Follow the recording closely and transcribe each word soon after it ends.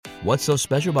What's so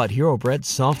special about Hero Bread's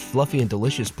soft, fluffy, and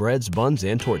delicious breads, buns,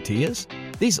 and tortillas?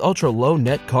 These ultra-low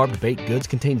net-carb baked goods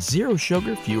contain zero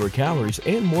sugar, fewer calories,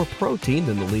 and more protein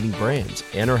than the leading brands,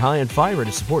 and are high in fiber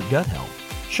to support gut health.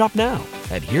 Shop now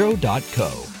at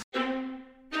Hero.co.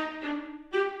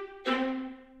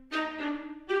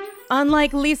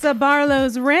 Unlike Lisa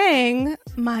Barlow's ring,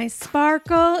 my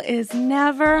sparkle is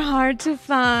never hard to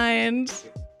find.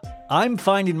 I'm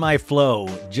finding my flow,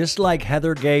 just like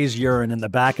Heather Gay's urine in the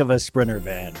back of a Sprinter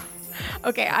van.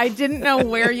 Okay, I didn't know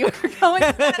where you were going.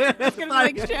 It's going to be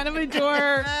like Shannon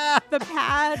Medore, the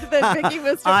pad that Vicky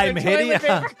was I'm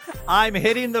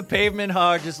hitting the pavement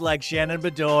hard, just like Shannon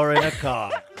Bedore in a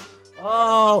car.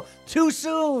 Oh, too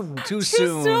soon. Too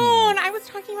soon. I was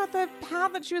talking about the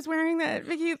pad that she was wearing that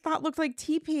Vicky thought looked like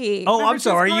TP. Oh, I'm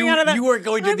sorry. You were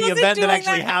going to the event that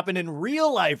actually happened in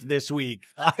real life this week.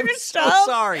 I'm so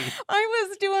sorry. I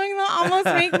was doing the almost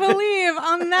make-believe.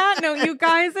 On that note, you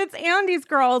guys, it's Andy's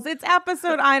Girls. It's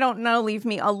episode, I don't know, Leave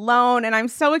Me Alone. And I'm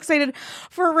so excited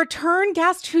for a return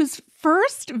guest whose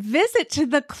first visit to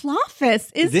the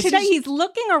Cloffice is today. He's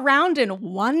looking around in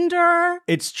wonder.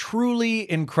 It's truly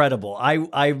incredible. I'm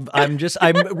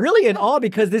really in awe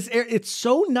because it's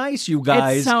so nice, you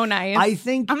guys. It's so nice. I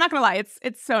think I'm not gonna lie,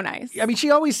 it's so nice. I mean,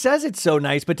 she always says it's so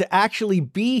nice, but to actually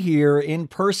be here in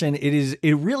person,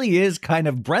 it really is kind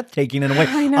of breathtaking in a way.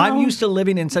 I know. I'm used to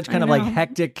living in such kind of like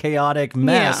hectic, chaotic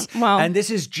mess, and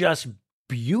this is just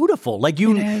beautiful. Like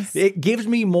it gives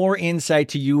me more insight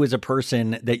to you as a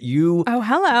person that you. Oh,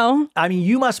 hello. I mean,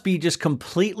 you must be just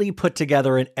completely put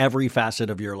together in every facet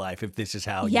of your life if this is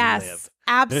how you live.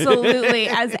 Absolutely,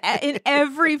 as in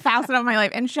every facet of my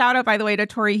life. And shout out, by the way, to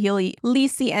Tori Healy,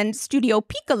 Lisi, and Studio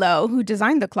Piccolo, who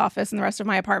designed the Cloffice and the rest of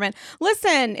my apartment.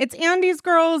 Listen, it's Andy's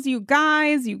Girls, you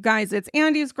guys, it's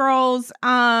Andy's Girls. Did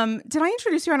I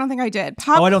introduce you? I don't think I did.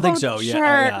 I don't think so.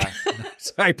 Yeah.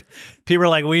 Sorry. People are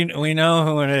like, we know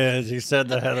who it is. He said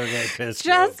the Heather Gay piss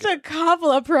Just joke. a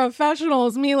couple of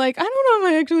professionals. Me like, I don't know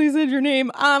if I actually said your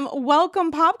name.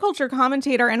 Welcome, pop culture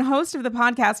commentator and host of the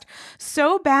podcast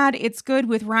So Bad It's Good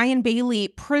with Ryan Bailey,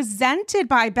 presented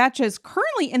by Betches,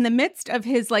 currently in the midst of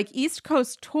his like East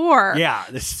Coast tour. Yeah.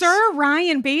 Sir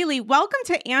Ryan Bailey, welcome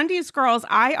to Andy's Girls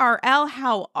IRL.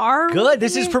 How are you? Good.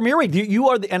 This is premiere week. You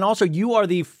are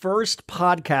the first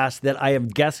podcast that I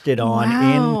have guested on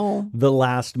in the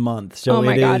last month. So oh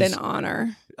my God, an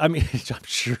honor. I mean, I'm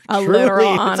sure. A literal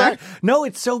honor.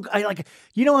 It's so,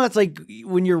 you know how it's like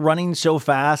when you're running so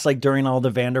fast, like during all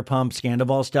the Vanderpump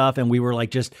Scandal stuff, and we were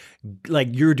like, just like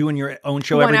you're doing your own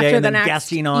show every day and then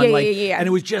guesting on and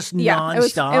it was just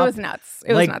nonstop. It was nuts.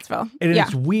 It was nuts, Phil. And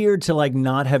it's weird to like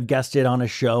not have guested on a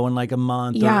show in like a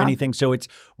month or anything. So it's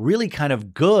really kind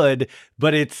of good,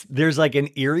 but there's like an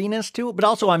eeriness to it. But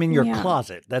also I'm in your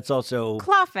closet. That's also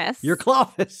Cloffice. Your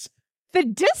Cloffice. The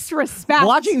disrespect.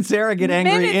 Watching Sarah get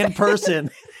angry in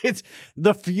person, it's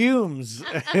the fumes.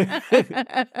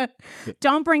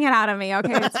 Don't bring it out of me,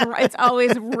 okay? It's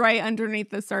always right underneath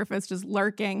the surface, just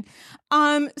lurking.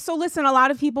 So listen, a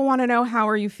lot of people want to know, how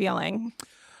are you feeling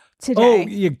today? Oh,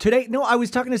 yeah, today? No, I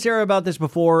was talking to Sarah about this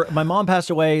before. My mom passed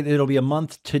away. It'll be a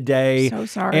month today. So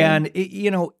sorry. And,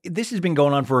 this has been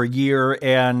going on for a year,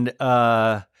 and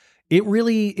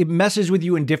it messes with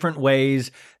you in different ways.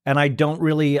 And I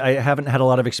haven't had a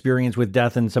lot of experience with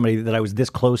death and somebody that I was this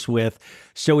close with.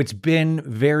 So it's been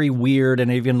very weird.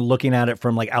 And even looking at it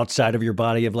from like outside of your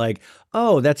body of like,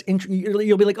 oh, that's interesting.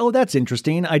 You'll be like, oh, that's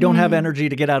interesting. I don't have energy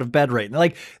to get out of bed right now.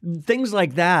 Like things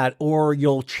like that. Or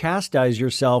you'll chastise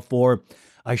yourself for,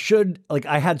 I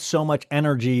had so much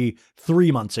energy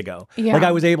 3 months ago. Yeah. Like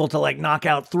I was able to like knock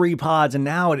out 3 pods. And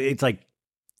now it's like,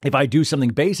 if I do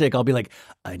something basic, I'll be like,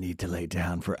 I need to lay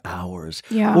down for hours.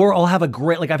 Yeah. Or I'll have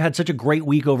I've had such a great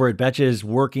week over at Betches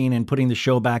working and putting the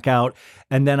show back out.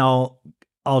 And then I'll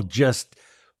just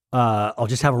have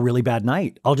a really bad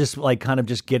night. I'll just like kind of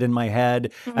just get in my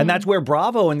head. And that's where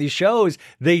Bravo and these shows,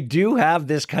 they do have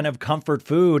this kind of comfort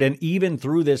food. And even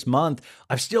through this month,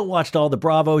 I've still watched all the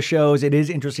Bravo shows. It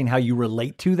is interesting how you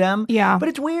relate to them. Yeah. But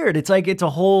it's weird. It's like, it's a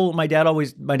whole, my dad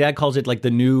calls it like the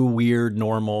new weird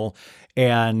normal.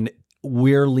 And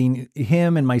we're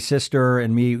him and my sister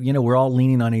and me, we're all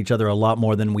leaning on each other a lot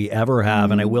more than we ever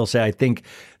have. And I will say, I think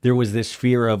there was this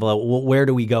fear of, well, where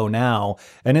do we go now?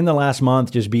 And in the last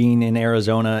month, just being in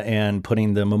Arizona and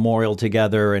putting the memorial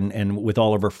together and with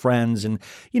all of our friends. And,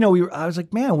 I was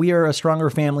like, man, we are a stronger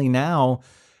family now.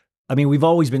 I mean, we've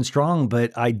always been strong,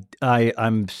 but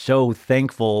I'm so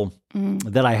thankful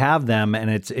that I have them, and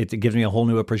it gives me a whole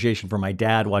new appreciation for my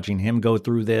dad, watching him go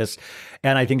through this.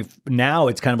 And I think now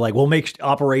it's kind of like, we'll make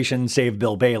Operation Save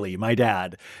Bill Bailey, my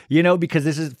dad, because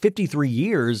this is 53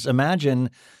 years. Imagine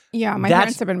Yeah, my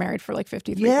parents have been married for like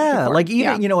 53 years. Yeah, like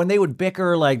even, and they would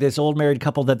bicker like this old married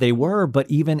couple that they were,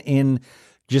 but even in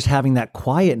just having that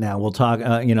quiet now, we'll talk,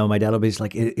 my dad will be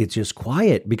like, it's just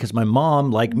quiet because my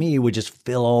mom, like me, would just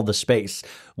fill all the space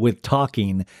with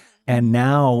talking. And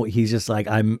now he's just like,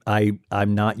 I'm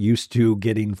not used to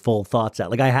getting full thoughts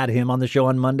out. Like I had him on the show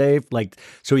on Monday, like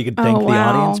so he could thank the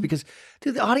audience because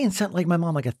dude, the audience sent like my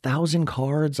mom like 1,000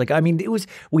 cards. Like, I mean,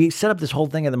 we set up this whole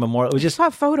thing at the memorial. It was just I saw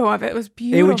a photo of it. It was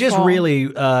beautiful. It was just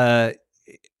really, I'll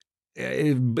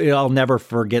never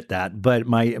forget that. But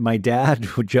my dad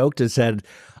joked and said,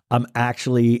 I'm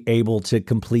actually able to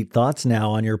complete thoughts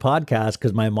now on your podcast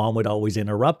because my mom would always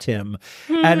interrupt him.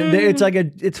 And it's like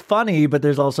it's funny, but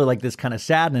there's also like this kind of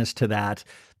sadness to that,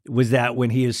 was that when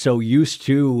he is so used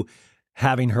to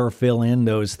having her fill in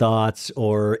those thoughts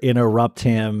or interrupt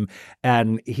him.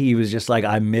 And he was just like,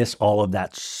 I miss all of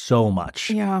that so much.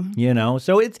 Yeah.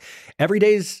 So it's every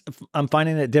day's, I'm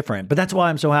finding it different, but that's why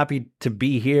I'm so happy to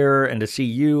be here and to see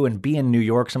you and be in New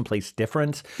York, someplace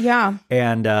different. Yeah.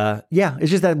 And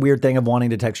it's just that weird thing of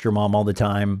wanting to text your mom all the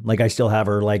time. Like I still have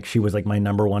her, like she was like my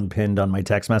number one pinned on my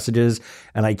text messages.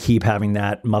 And I keep having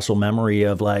that muscle memory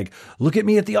of like, look at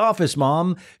me at the office,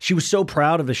 Mom. She was so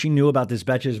proud of us. She knew about this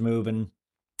Betches move and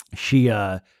she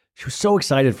was so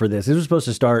excited for this. This was supposed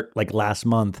to start like last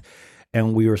month,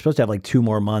 and we were supposed to have like 2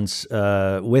 more months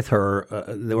with her,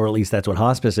 or at least that's what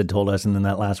hospice had told us. And then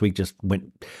that last week just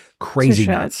went crazy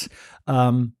nuts.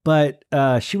 But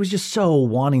she was just so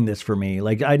wanting this for me.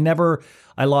 Like I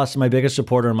lost my biggest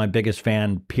supporter and my biggest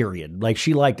fan, period. Like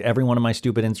she liked every one of my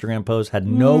stupid Instagram posts, had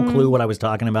no clue what I was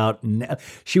talking about.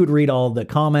 She would read all the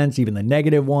comments, even the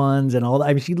negative ones and all that.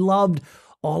 I mean, she loved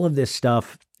all of this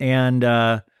stuff. And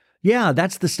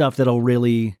that's the stuff that'll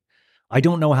really, I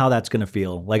don't know how that's going to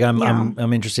feel. Like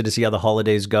I'm interested to see how the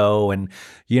holidays go. And,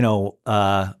 that's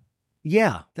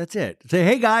it. Say,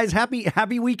 hey guys,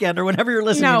 happy weekend or whenever you're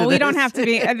listening to this. No, we don't have to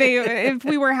be. If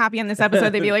we were happy on this episode,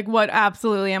 they'd be like, what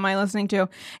absolutely am I listening to?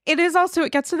 It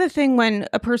gets to the thing when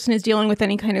a person is dealing with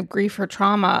any kind of grief or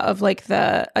trauma of like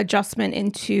the adjustment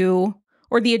into,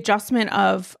 or the adjustment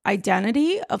of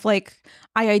identity of like,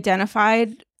 I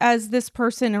identified as this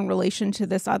person in relation to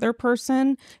this other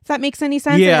person, if that makes any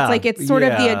sense. Yeah, and it's sort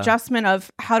of the adjustment of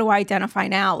how do I identify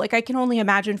now? Like I can only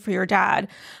imagine for your dad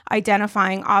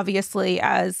identifying obviously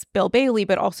as Bill Bailey,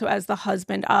 but also as the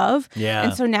husband of. Yeah.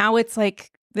 And so now it's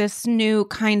like this new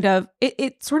kind of,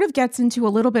 it sort of gets into a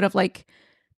little bit of like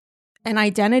an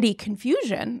identity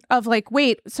confusion of like,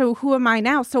 wait, so who am I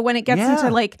now? So when it gets into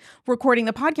like recording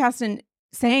the podcast and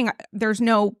saying there's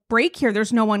no break here,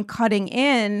 there's no one cutting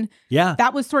in. Yeah.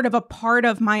 That was sort of a part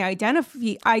of my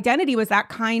identity was that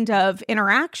kind of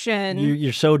interaction.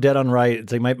 You're so dead on right.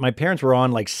 It's like my parents were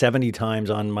on like 70 times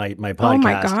on my podcast. Oh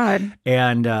my God.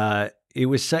 And it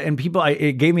was, and people,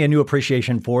 it gave me a new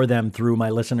appreciation for them through my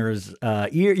listeners'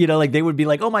 ear. Like they would be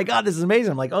like, oh my God, this is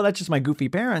amazing. I'm like, oh, that's just my goofy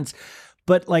parents.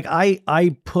 But like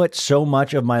I put so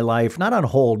much of my life, not on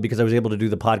hold because I was able to do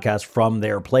the podcast from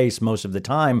their place most of the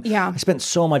time. Yeah. I spent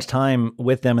so much time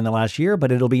with them in the last year,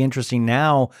 but it'll be interesting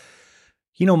now.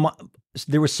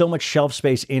 There was so much shelf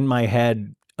space in my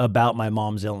head about my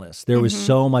mom's illness. There was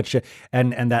so much,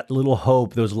 and that little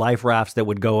hope, those life rafts that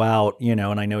would go out, and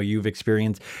I know you've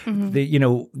experienced,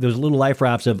 those little life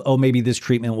rafts of, oh, maybe this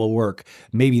treatment will work.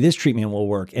 Maybe this treatment will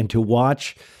work. And to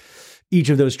watch each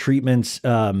of those treatments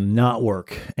not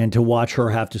work, and to watch her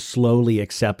have to slowly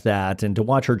accept that, and to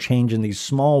watch her change in these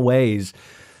small ways,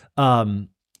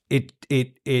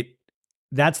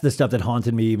 that's the stuff that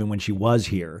haunted me even when she was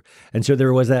here. And so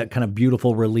there was that kind of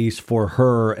beautiful release for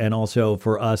her and also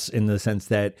for us in the sense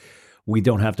that we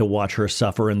don't have to watch her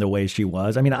suffer in the way she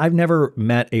was. I mean, I've never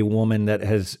met a woman that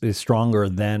is stronger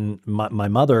than my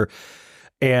mother.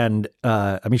 And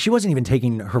I mean, she wasn't even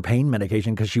taking her pain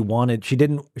medication because she wanted to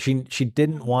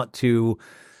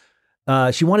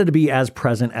be as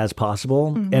present as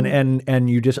possible. And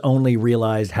you just only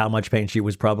realized how much pain she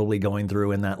was probably going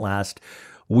through in that last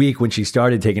week when she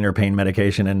started taking her pain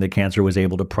medication, and the cancer was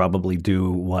able to probably do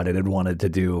what it had wanted to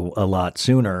do a lot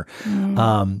sooner.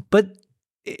 But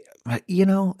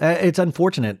it's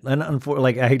unfortunate. And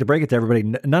like, I hate to break it to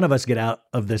everybody, none of us get out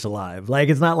of this alive. Like,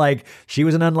 it's not like she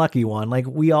was an unlucky one. Like,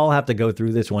 we all have to go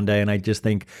through this one day. And I just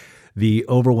think the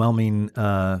overwhelming,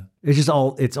 it's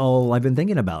all I've been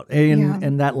thinking about.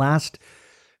 And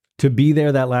to be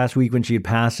there that last week when she had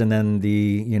passed, and then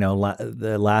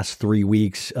the last 3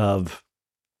 weeks of,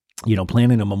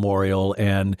 planning a memorial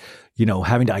and,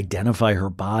 having to identify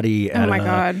her body. Oh my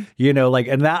God.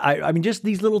 And that, I mean, just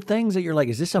these little things that you're like,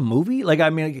 is this a movie? Like, I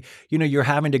mean, you're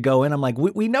having to go in. I'm like,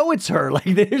 we know it's her. Like,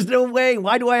 there's no way.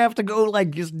 Why do I have to go,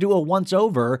 like, just do a once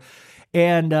over?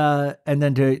 And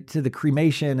then to the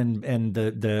cremation and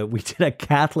the we did a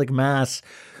Catholic mass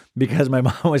because my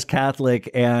mom was Catholic,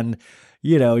 and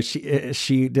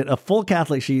she did a full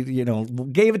Catholic. She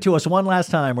gave it to us one last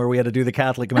time where we had to do the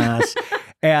Catholic mass,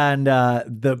 and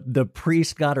the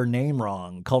priest got her name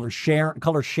wrong. Called her Sharon.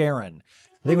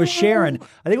 I think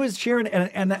it was Sharon.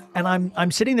 And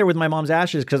I'm sitting there with my mom's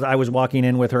ashes because I was walking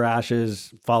in with her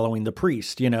ashes following the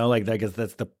priest, like I guess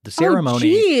that's the ceremony. Oh,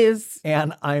 jeez.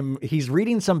 And he's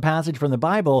reading some passage from the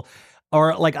Bible,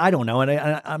 or like, I don't know.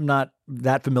 And I'm not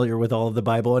that familiar with all of the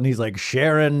Bible. And he's like,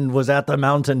 Sharon was at the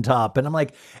mountaintop. And I'm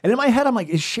like, and in my head, I'm like,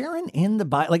 is Sharon in the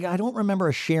Bible? Like, I don't remember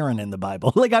a Sharon in the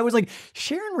Bible. Like, I was like,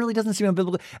 Sharon really doesn't seem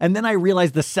biblical. And then I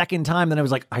realized the second time that I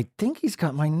was like, I think he's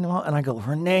got my name. And I go,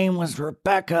 her name was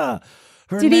Rebecca.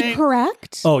 Did he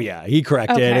correct? Oh yeah, he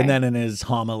corrected. Okay. And then in his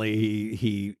homily,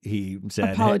 he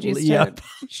said, apologies hey, to yeah,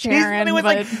 Sharon, it was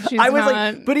but like, she's I was not.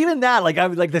 like, but even that, like, I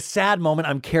was like the sad moment.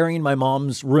 I'm carrying my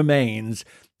mom's remains.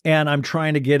 And I'm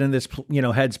trying to get in this,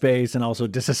 headspace and also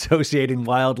disassociating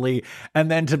wildly.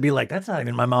 And then to be like, that's not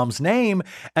even my mom's name.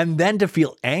 And then to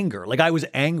feel anger. Like I was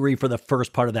angry for the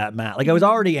first part of that mass. Like I was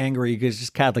already angry because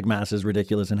just Catholic mass is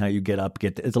ridiculous and how you get up,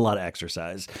 it's a lot of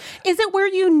exercise. Is it where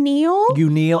you kneel?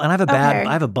 You kneel, and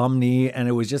I have a bum knee, and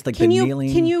it was just like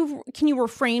kneeling. Can you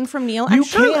refrain from kneel? I'm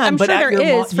sure but there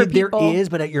is for people. There is,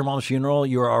 but at your mom's funeral,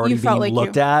 you were already being like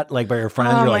looked at like by your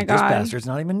friends. Oh You're my like, this God. bastard's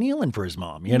not even kneeling for his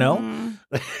mom, you know?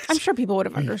 I'm sure people would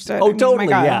have understood. Oh, I mean, totally,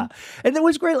 my God. yeah. And it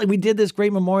was great. Like we did this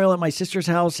great memorial at my sister's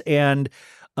house, and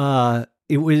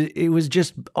it was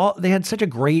just all they had such a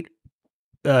great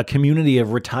community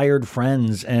of retired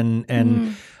friends, and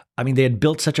I mean, they had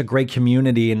built such a great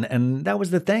community, and that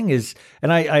was the thing is,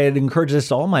 and I had encouraged this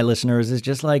to all my listeners, is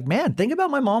just like, man, think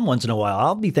about my mom once in a while.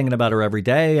 I'll be thinking about her every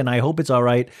day, and I hope it's all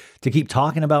right to keep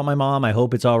talking about my mom. I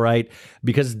hope it's all right,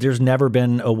 because there's never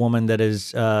been a woman that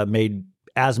has made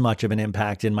as much of an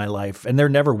impact in my life, and there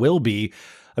never will be.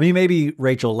 I mean, maybe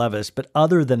Rachel Leviss, but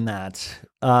other than that,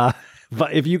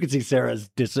 but if you could see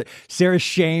Sarah's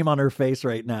shame on her face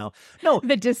right now. No,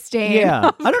 the disdain.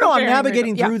 Yeah. I don't know. I'm comparing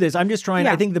navigating her- through this. I'm just trying.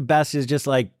 Yeah. I think the best is just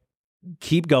like,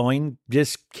 keep going,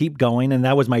 just keep going. And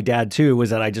that was my dad too,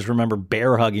 was that I just remember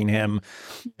bear hugging him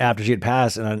after she had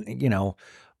passed. And,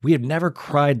 we had never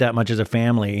cried that much as a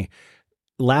family,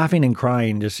 laughing and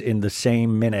crying just in the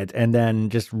same minute. And then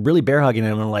just really bear hugging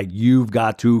him and like, you've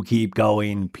got to keep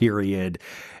going, period.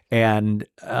 And,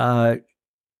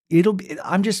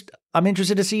 I'm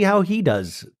interested to see how he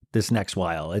does this next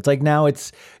while. It's like now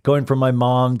it's going from my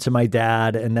mom to my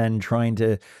dad, and then trying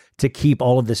to keep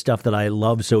all of this stuff that I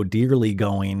love so dearly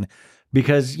going,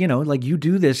 because, like you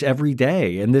do this every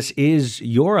day and this is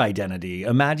your identity.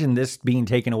 Imagine this being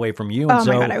taken away from you. And Oh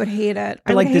my God, I would hate it.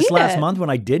 But like this last month when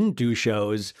I didn't do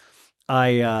shows,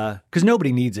 because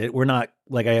nobody needs it. We're not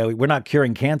we're not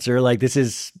curing cancer. Like this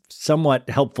is somewhat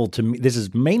helpful to me. This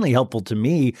is mainly helpful to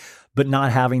me, but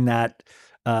not having that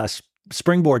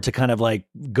springboard to kind of like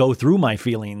go through my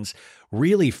feelings.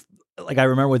 Really, like I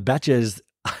remember with Betches,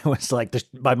 I was like,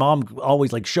 my mom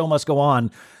always like, show must go on.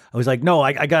 I was like, no,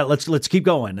 I got it. Let's keep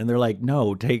going. And they're like,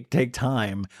 no, take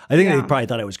time. I think they probably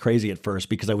thought I was crazy at first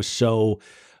because I was so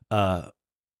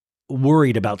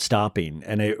worried about stopping,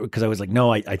 and because I was like,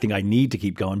 no, I think I need to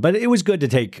keep going. But it was good to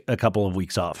take a couple of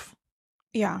weeks off.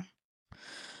 Yeah.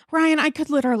 Ryan, I could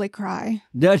literally cry.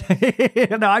 No,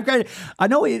 I've cried. I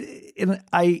know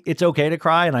it's okay to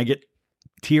cry, and I get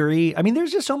teary. I mean,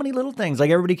 there's just so many little things.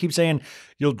 Like everybody keeps saying,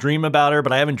 you'll dream about her,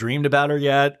 but I haven't dreamed about her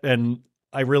yet, and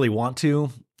I really want to.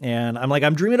 And I'm like,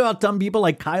 I'm dreaming about dumb people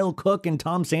like Kyle Cook and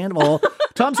Tom Sandoval.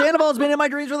 Tom Sandoval has been in my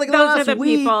dreams for like the Those last are the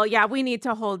week. people. Yeah, we need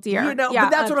to hold dear. Yeah, Yeah, but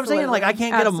that's what I'm saying. Like, I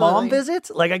can't get a mom Absolutely.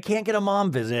 visit. Like, I can't get a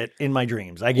mom visit in my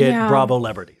dreams. I get Yeah. Bravo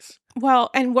celebrities. Well,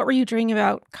 and what were you dreaming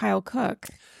about Kyle Cook?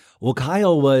 Well,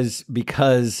 Kyle was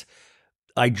because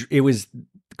it was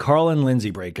Carl and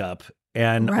Lindsay breakup,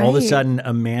 and all of a Right. sudden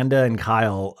Amanda and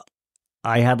Kyle,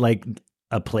 I had like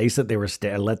a place that they were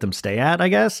let them stay at, I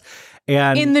guess.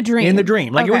 And In the dream.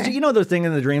 Like it was, Okay. those things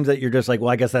in the dreams that you're just like, well,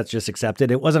 I guess that's just accepted.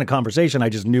 It wasn't a conversation. I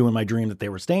just knew in my dream that they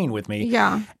were staying with me.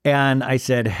 Yeah. And I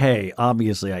said, hey,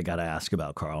 obviously I got to ask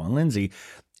about Carl and Lindsay.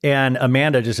 And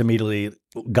Amanda just immediately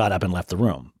got up and left the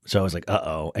room. So I was like,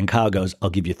 uh-oh. And Kyle goes,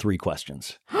 I'll give you 3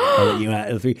 questions. I'll let you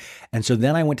answer 3. And so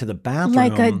then I went to the bathroom.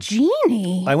 Like a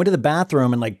genie. I went to the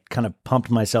bathroom and like kind of pumped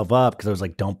myself up because I was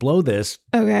like, don't blow this.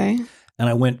 Okay. And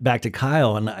I went back to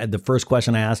Kyle, and the first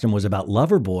question I asked him was about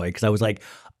Loverboy, because I was like,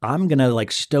 I'm going to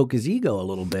like stoke his ego a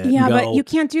little bit. Yeah, and but go, you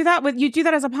can't do that you do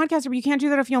that as a podcaster, but you can't do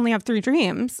that if you only have 3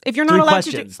 dreams. If you're not allowed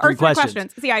to do three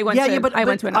questions. See, I went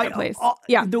to another place.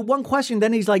 Yeah. The one question,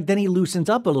 then he loosens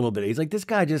up a little bit. He's like, this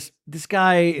guy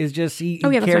is just, he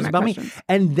that's cares my about question. me.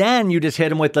 And then you just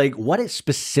hit him with like, what is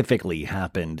specifically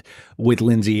happened with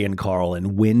Lindsay and Carl,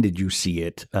 and when did you see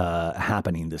it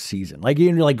happening this season? Like,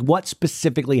 you know, like what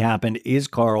specifically happened? Is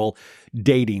Carl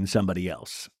dating somebody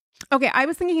else? Okay, I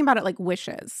was thinking about it like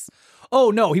wishes. Oh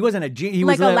no, he wasn't a genie. He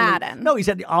like was Aladdin. No, he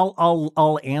said,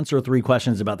 "I'll answer 3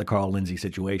 questions about the Carl Lindsay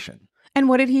situation." And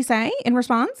what did he say in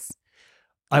response?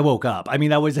 I woke up. I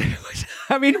mean, so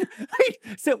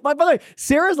by the way,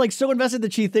 Sarah's like so invested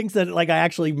that she thinks that like I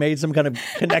actually made some kind of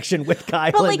connection with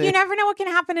Kyle. But like you never know what can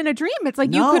happen in a dream. It's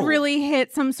like you could really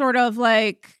hit some sort of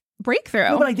like breakthrough.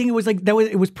 No, but I think it was like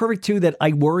it was perfect too, that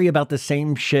I worry about the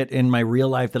same shit in my real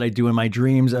life that I do in my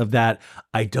dreams, of that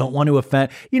I don't want to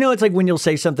offend. You know, it's like when you'll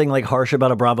say something like harsh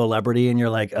about a Bravo celebrity and you're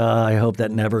like, I hope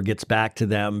that never gets back to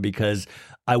them, because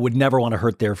I would never want to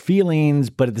hurt their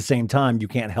feelings. But at the same time, you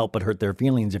can't help but hurt their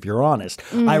feelings if you're honest.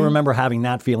 I remember having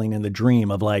that feeling in the dream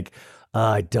of like,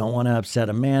 I don't want to upset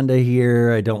Amanda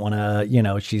here. I don't want to, you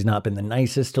know, she's not been the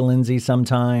nicest to Lindsay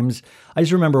sometimes. I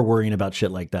just remember worrying about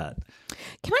shit like that.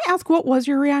 Can I ask, what was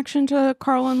your reaction to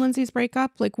Carl and Lindsay's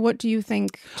breakup? Like, what do you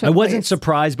think took I wasn't place?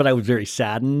 surprised, but I was very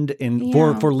saddened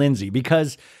for Lindsay,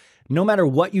 because no matter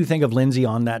what you think of Lindsay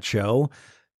on that show,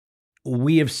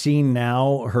 we have seen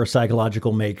now her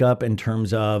psychological makeup in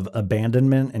terms of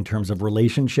abandonment, in terms of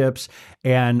relationships.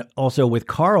 And also with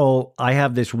Carl, I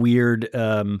have this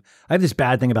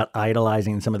bad thing about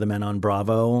idolizing some of the men on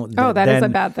Bravo. That is a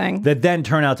bad thing. That then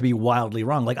turn out to be wildly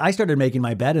wrong. Like I started making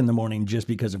my bed in the morning just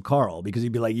because of Carl, because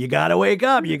he'd be like, you got to wake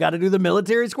up. You got to do the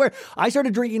military square. I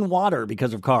started drinking water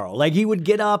because of Carl. Like he would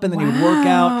get up and then he would work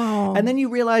out. And then you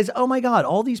realize, oh my God,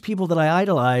 all these people that I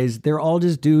idolize, they're all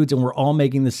just dudes and we're all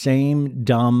making the same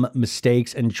dumb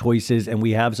mistakes and choices, and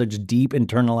we have such deep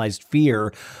internalized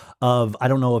fear of, I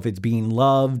don't know if it's being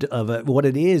loved, of what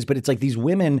it is, but it's like these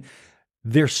women,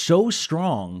 they're so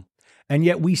strong, and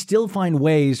yet we still find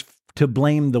ways to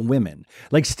blame the women.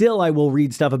 Like still I will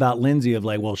read stuff about Lindsay of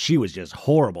like, well, she was just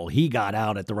horrible. He got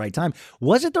out at the right time.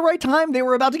 Was it the right time? They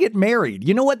were about to get married.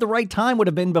 You know what the right time would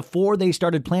have been? Before they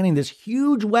started planning this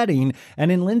huge wedding.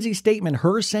 And in Lindsay's statement,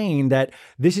 her saying that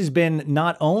this has been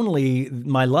not only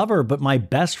my lover, but my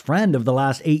best friend of the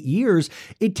last 8 years,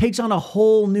 it takes on a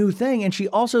whole new thing. And she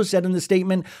also said in the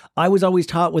statement, I was always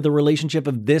taught with a relationship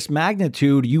of this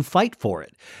magnitude, you fight for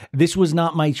it. This was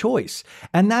not my choice.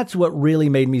 And that's what really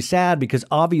made me sad, because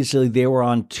obviously they were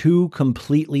on 2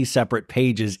 completely separate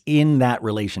pages in that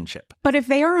relationship. But if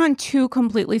they are on 2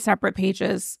 completely separate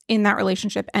pages in that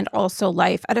relationship and also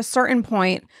life, at a certain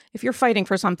point, if you're fighting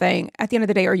for something, at the end of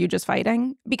the day, are you just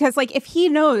fighting? Because like if he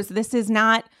knows this is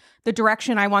not the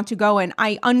direction I want to go in,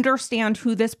 I understand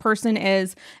who this person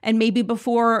is. And maybe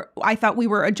before I thought we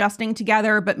were adjusting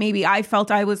together, but maybe I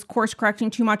felt I was course correcting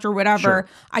too much or whatever. Sure.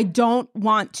 I don't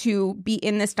want to be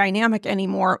in this dynamic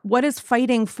anymore. What does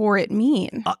fighting for it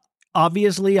mean?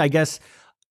 Obviously, I guess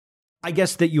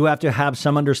that you have to have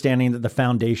some understanding that the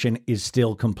foundation is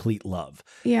still complete love.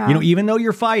 Yeah. You know, even though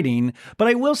you're fighting, but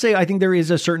I will say, I think there is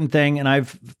a certain thing, and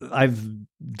I've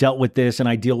dealt with this and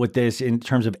I deal with this in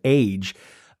terms of age.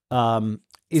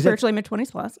 Spiritually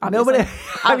mid-20s plus, obviously. No, but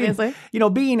obviously. I mean, you know,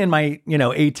 being in my,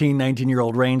 18,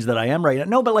 19-year-old range that I am right now.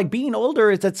 No, but like being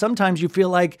older is that sometimes you feel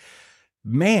like,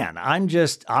 man, I'm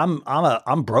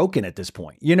broken at this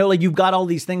point. You know, like you've got all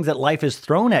these things that life has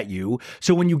thrown at you.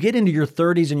 So when you get into your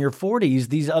 30s and your 40s,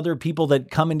 these other people that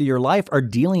come into your life are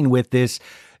dealing with this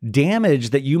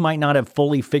damage that you might not have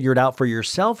fully figured out for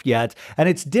yourself yet. And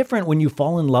it's different when you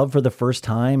fall in love for the first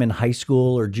time in high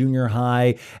school or junior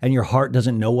high, and your heart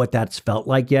doesn't know what that's felt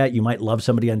like yet. You might love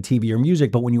somebody on TV or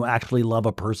music, but when you actually love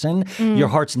a person, your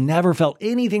heart's never felt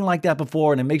anything like that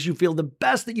before. And it makes you feel the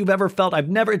best that you've ever felt.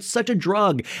 It's such a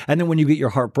drug. And then when you get your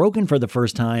heart broken for the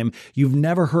first time, you've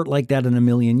never hurt like that in a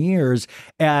million years.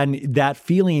 And that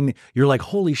feeling, you're like,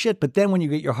 holy shit. But then when you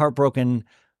get your heart broken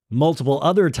multiple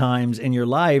other times in your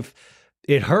life,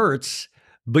 it hurts,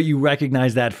 but you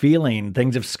recognize that feeling.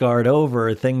 Things have scarred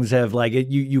over. Things have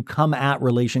you come at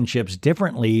relationships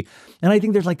differently. And I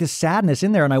think there's like this sadness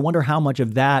in there. And I wonder how much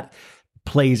of that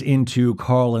plays into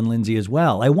Carl and Lindsay as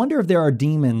well. I wonder if there are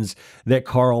demons that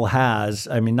Carl has.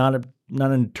 I mean, not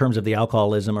in terms of the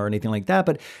alcoholism or anything like that,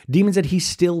 but demons that he's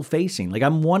still facing. Like,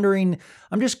 I'm wondering,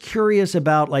 I'm just curious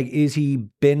about, like, is he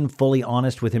been fully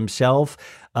honest with himself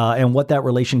and what that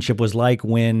relationship was like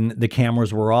when the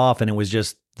cameras were off and it was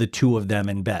just the 2 of them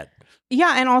in bed?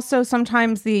 Yeah. And also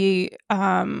sometimes the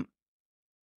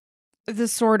the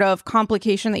sort of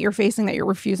complication that you're facing that you're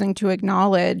refusing to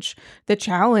acknowledge, the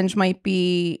challenge might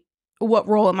be, what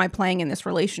role am I playing in this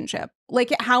relationship?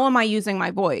 Like, how am I using my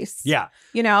voice? Yeah.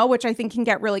 You know, which I think can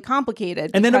get really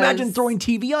complicated. And then imagine throwing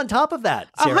TV on top of that.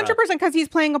 100%, because he's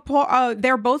playing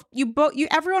they're both,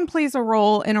 everyone plays a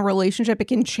role in a relationship. It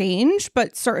can change,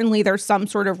 but certainly there's some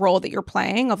sort of role that you're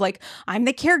playing of like, I'm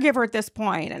the caregiver at this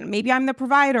point, and maybe I'm the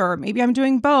provider, or maybe I'm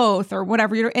doing both, or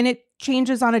whatever. And it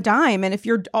changes on a dime. And if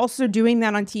you're also doing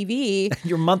that on TV,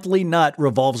 your monthly nut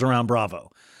revolves around Bravo.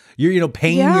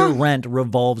 Paying your rent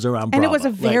revolves around Bravo. And it was a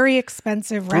very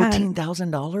expensive rent.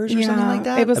 $14,000 or something like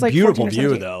that? It was like beautiful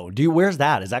view, though. Where's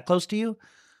that? Is that close to you?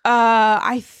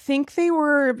 I think they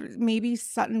were maybe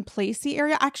Sutton Placey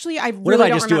area. Actually, I really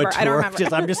don't remember. I don't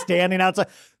remember. I'm just standing outside.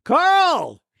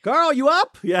 Carl, you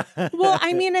up? Yeah. Well,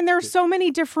 I mean, and there's so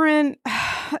many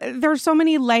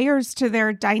layers to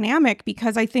their dynamic,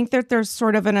 because I think that there's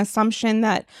sort of an assumption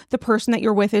that the person that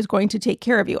you're with is going to take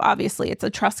care of you. Obviously, it's a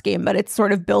trust game, but it's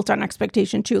sort of built on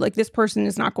expectation too. Like, this person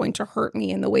is not going to hurt me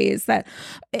in the ways that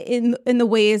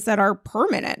are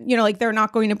permanent. Like, they're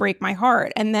not going to break my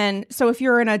heart. And then, so if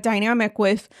you're in a dynamic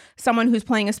with someone who's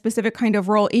playing a specific kind of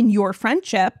role in your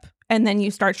friendship, and then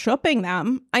you start shipping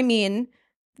them, I mean,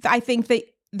 I think that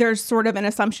there's sort of an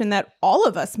assumption that all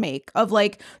of us make of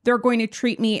like, they're going to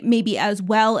treat me maybe as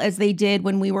well as they did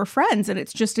when we were friends. And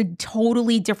it's just a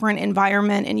totally different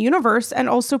environment and universe. And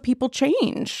also people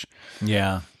change.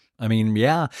 Yeah. I mean,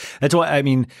 yeah. That's why, I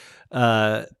mean,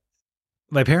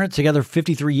 my parents together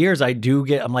 53 years,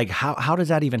 I'm like, how does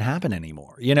that even happen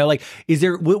anymore? Like,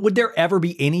 would there ever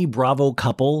be any Bravo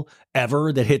couple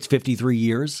ever that hits 53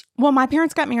 years? Well, my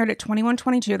parents got married at 21,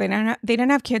 22. They didn't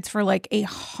have kids for like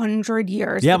 100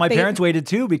 years. Yeah, my parents waited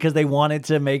too, because they wanted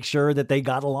to make sure that they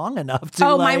got along enough to.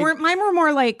 Oh, mine were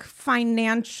more like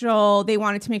financial. They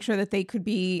wanted to make sure that they could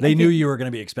be. They knew you were going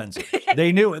to be expensive.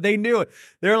 They knew it.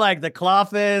 They're like, the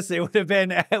Cloffice. It would have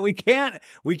been. We can't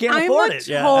afford it.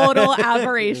 Total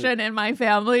aberration in my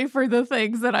family for the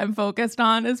things that I'm focused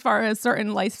on as far as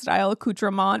certain lifestyle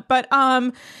accoutrement. But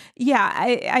yeah,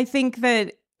 I think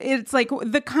that it's like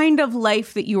the kind of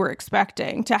life that you were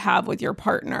expecting to have with your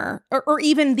partner, or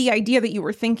even the idea that you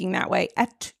were thinking that way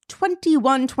at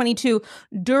 21, 22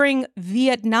 during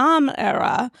Vietnam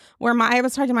era, where I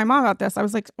was talking to my mom about this. I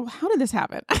was like, well, how did this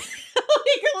happen?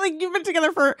 like you've been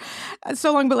together for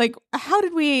so long, but like,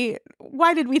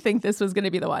 why did we think this was going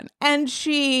to be the one? And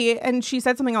she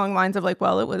said something along the lines of like,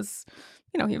 well, it was,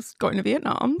 he was going to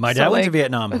Vietnam. My dad went to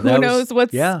Vietnam. Who knows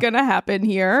what's going to happen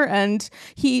here? And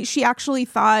she actually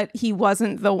thought he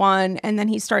wasn't the one. And then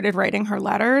he started writing her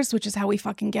letters, which is how we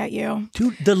fucking get you.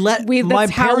 Dude, my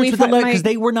parents with the letters, because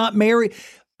they were not married.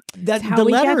 That's how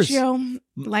we get you.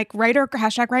 Like writer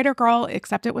girl,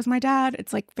 except it was my dad.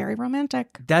 It's like very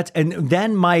romantic. And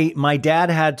then my dad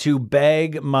had to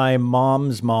beg my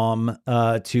mom's mom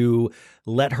to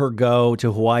let her go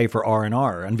to Hawaii for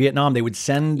R&R. In Vietnam, they would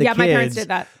send the kids. Yeah, my parents did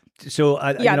that. So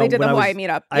they did the Hawaii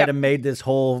meetup. I had made this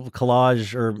whole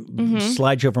collage or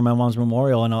slideshow for my mom's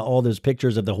memorial, and all those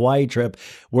pictures of the Hawaii trip,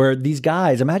 where these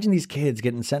guys, imagine these kids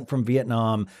getting sent from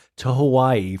Vietnam to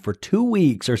Hawaii for 2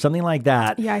 weeks or something like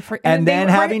that. Yeah, I forget. And then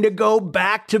having to go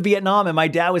back to Vietnam. And my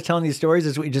dad was telling these stories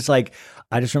this week, just like,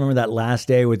 I just remember that last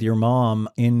day with your mom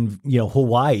in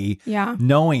Hawaii,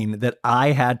 knowing that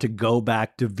I had to go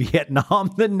back to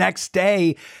Vietnam the next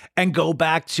day and go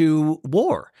back to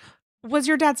war. Was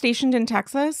your dad stationed in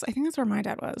Texas? I think that's where my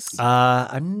dad was.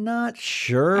 I'm not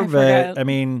sure, but forget. I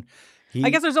mean,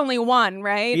 I guess there's only one,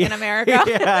 right? In America.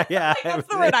 Yeah. That's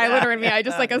the Rhode Islander in me. I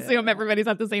just assume everybody's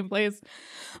at the same place.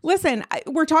 Listen,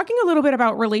 we're talking a little bit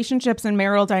about relationships and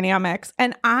marital dynamics,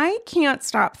 and I can't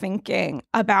stop thinking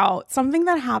about something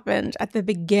that happened at the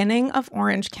beginning of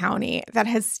Orange County that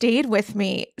has stayed with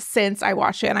me since I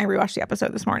watched it, and I rewatched the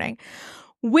episode this morning,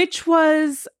 which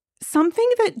was something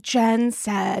that Jen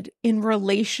said in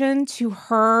relation to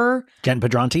her... Jen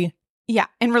Pedranti? Yeah,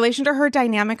 in relation to her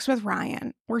dynamics with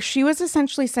Ryan, where she was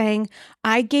essentially saying,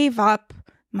 I gave up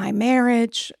my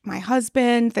marriage, my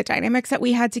husband, the dynamics that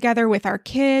we had together with our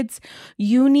kids.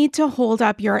 You need to hold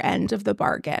up your end of the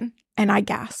bargain. And I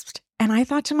gasped. And I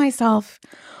thought to myself,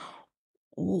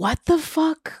 what the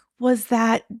fuck was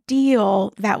that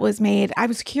deal that was made? I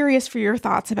was curious for your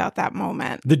thoughts about that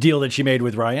moment. The deal that she made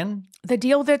with Ryan? The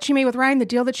deal that she made with Ryan, the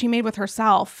deal that she made with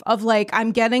herself of like,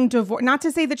 I'm getting divorced. Not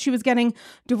to say that she was getting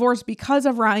divorced because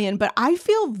of Ryan, but I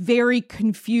feel very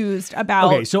confused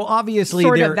about. Okay, so obviously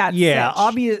sort of that yeah, stitch.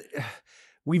 obvious.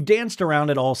 we've danced around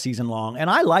it all season long, and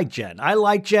I like Jen. I'm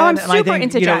and super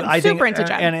into Jen. Super into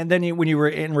Jen. And then when you were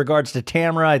in regards to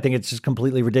Tamra, I think it's just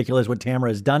completely ridiculous what Tamra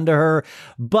has done to her.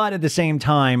 But at the same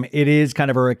time, it is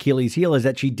kind of her Achilles heel is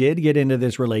that she did get into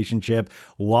this relationship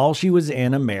while she was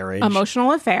in a marriage.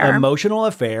 Emotional affair.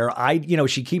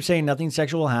 She keeps saying nothing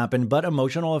sexual happened, but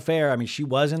emotional affair. I mean, she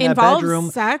was in Involves that bedroom,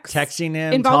 sex, texting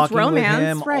him, involves talking romance, with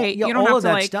him, right? You don't all have of to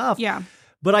that stuff. Yeah.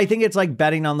 But I think it's like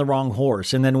betting on the wrong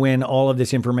horse. And then when all of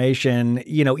this information,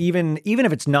 even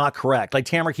if it's not correct, like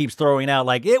Tamra keeps throwing out,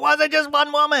 like, it wasn't just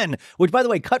one woman, which, by the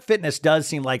way, Cut Fitness does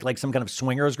seem like some kind of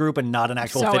swingers group and not an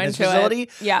actual fitness facility.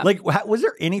 Yeah. Like, was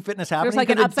there any fitness happening? There's like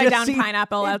an upside down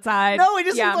pineapple outside. No, it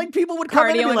just seems like people would come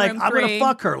in and be like, I'm going to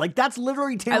fuck her. Like, that's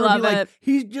literally Tamra. I love like, it.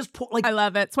 He just, like, I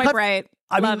love it. Swipe right.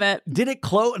 Love it. Did it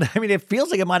close? I mean, it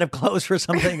feels like it might have closed for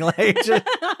something like.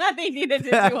 They needed to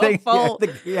do a full.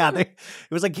 It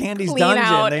was like Candy's clean Dungeon.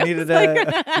 out. They needed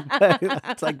to.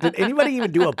 It's like, did anybody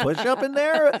even do a push up in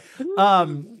there?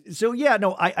 So yeah,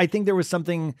 no, I think there was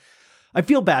something. I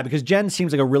feel bad because Jen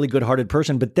seems like a really good-hearted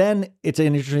person, but then it's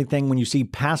an interesting thing when you see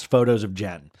past photos of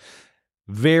Jen.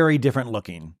 Very different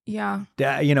looking. Yeah.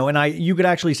 And you could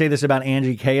actually say this about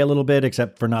Angie K a little bit,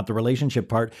 except for not the relationship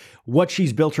part. What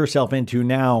she's built herself into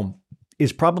now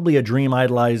is probably a dream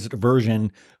idolized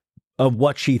version of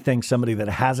what she thinks somebody that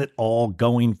has it all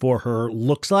going for her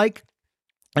looks like.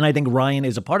 And I think Ryan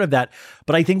is a part of that.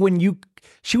 But I think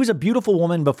she was a beautiful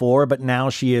woman before, but now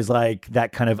she is like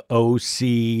that kind of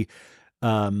OC,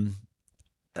 I'm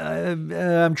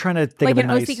trying to think like of a an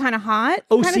nice OC kind of hot.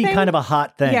 OC kind of a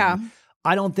hot thing. Yeah.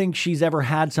 I don't think she's ever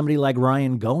had somebody like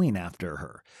Ryan going after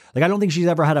her. Like, I don't think she's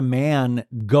ever had a man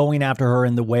going after her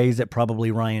in the ways that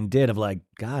probably Ryan did of like,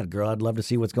 God, girl, I'd love to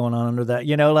see what's going on under that.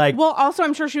 Well, also,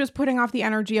 I'm sure she was putting off the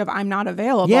energy of I'm not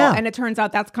available. Yeah. And it turns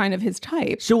out that's kind of his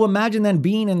type. So imagine then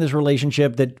being in this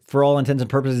relationship that for all intents and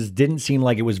purposes didn't seem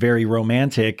like it was very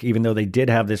romantic, even though they did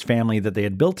have this family that they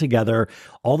had built together.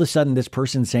 All of a sudden, this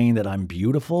person saying that I'm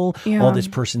beautiful, all this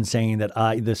person saying that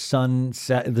the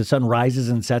sun rises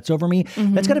and sets over me.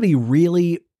 Mm-hmm. That's got to be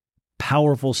really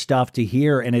powerful stuff to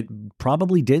hear. And it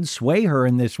probably did sway her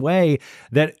in this way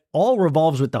that all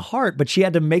revolves with the heart. But she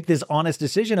had to make this honest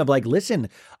decision of like, listen,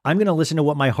 I'm going to listen to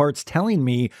what my heart's telling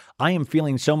me. I am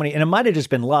feeling so many, and it might have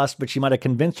just been lust, but she might have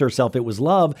convinced herself it was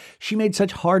love. She made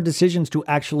such hard decisions to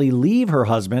actually leave her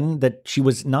husband that she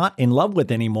was not in love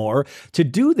with anymore to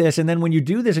do this. And then when you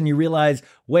do this and you realize,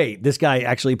 wait, this guy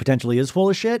actually potentially is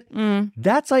full of shit.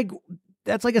 That's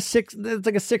like a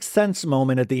sixth sense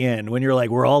moment at the end when you're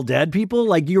like, we're all dead people.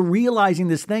 Like you're realizing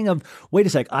this thing of, wait a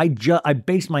sec, I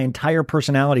based my entire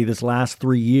personality this last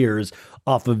 3 years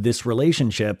off of this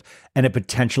relationship, and it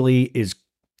potentially is,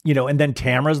 and then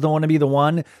Tamra's the one to be the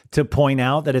one to point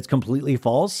out that it's completely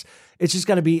false. It's just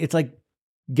got to be, it's like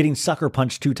getting sucker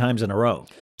punched 2 times in a row.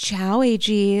 Ciao,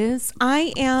 AGs.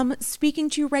 I am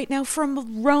speaking to you right now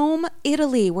from Rome,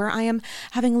 Italy, where I am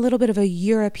having a little bit of a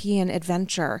European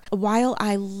adventure. While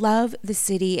I love the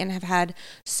city and have had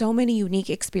so many unique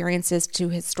experiences to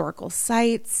historical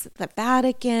sites, the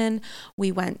Vatican,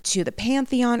 we went to the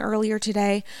Pantheon earlier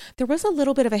today, there was a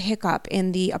little bit of a hiccup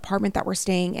in the apartment that we're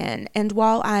staying in. And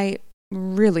while I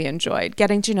really enjoyed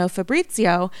getting to know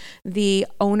Fabrizio, the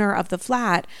owner of the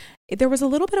flat, there was a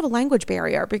little bit of a language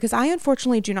barrier because I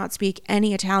unfortunately do not speak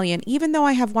any Italian, even though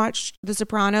I have watched The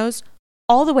Sopranos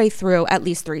all the way through at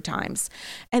least 3 times.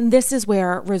 And this is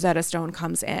where Rosetta Stone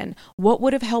comes in. What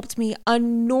would have helped me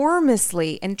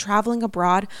enormously in traveling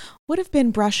abroad would have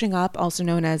been brushing up, also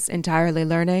known as entirely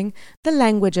learning, the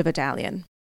language of Italian.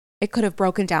 It could have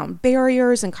broken down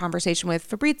barriers in conversation with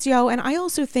Fabrizio, and I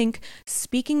also think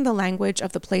speaking the language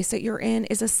of the place that you're in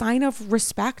is a sign of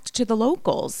respect to the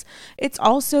locals. It's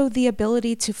also the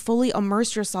ability to fully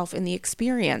immerse yourself in the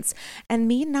experience. And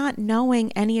me not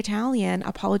knowing any Italian,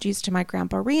 apologies to my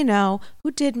grandpa Reno,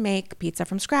 who did make pizza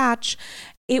from scratch,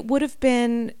 it would have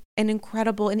been an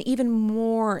incredible and even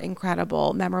more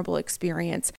incredible, memorable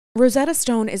experience. Rosetta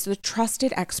Stone is the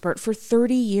trusted expert for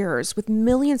 30 years with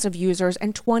millions of users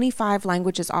and 25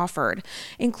 languages offered,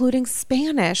 including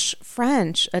Spanish,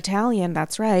 French, Italian,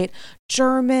 that's right,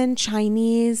 German,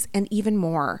 Chinese, and even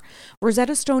more.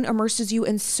 Rosetta Stone immerses you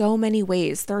in so many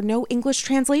ways. There are no English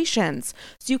translations,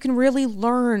 so you can really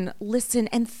learn, listen,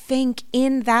 and think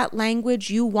in that language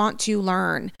you want to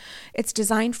learn. It's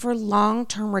designed for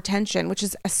long-term retention, which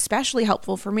is especially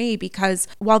helpful for me because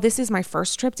while this is my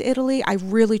first trip to Italy, I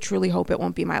really truly hope it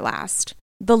won't be my last.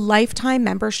 The lifetime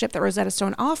membership that Rosetta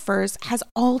Stone offers has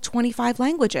all 25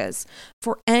 languages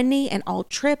for any and all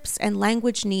trips and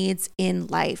language needs in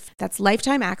life. That's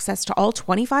lifetime access to all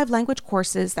 25 language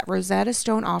courses that Rosetta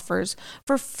Stone offers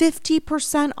for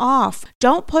 50% off.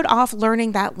 Don't put off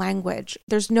learning that language.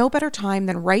 There's no better time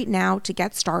than right now to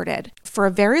get started. For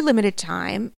a very limited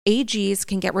time, AGs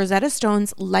can get Rosetta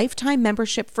Stone's lifetime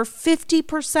membership for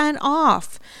 50%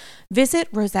 off.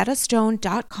 Visit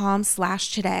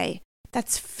rosettastone.com/today.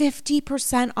 That's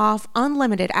 50% off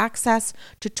unlimited access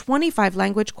to 25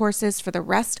 language courses for the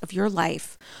rest of your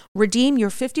life. Redeem your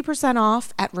 50%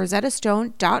 off at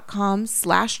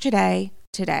rosettastone.com/today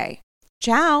today.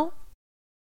 Ciao.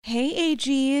 Hey,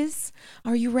 AGs.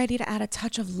 Are you ready to add a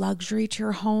touch of luxury to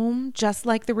your home, just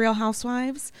like the Real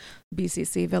Housewives?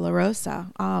 BCC Villa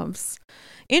Rosa, OBS.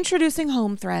 Introducing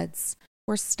Home Threads,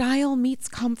 where style meets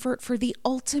comfort for the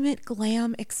ultimate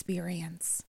glam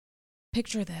experience.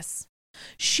 Picture this.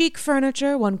 Chic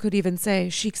furniture, one could even say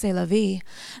chic c'est la vie,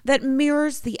 that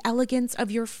mirrors the elegance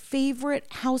of your favorite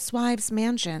housewives'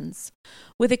 mansions.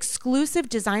 With exclusive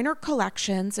designer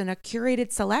collections and a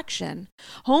curated selection,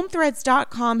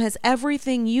 HomeThreads.com has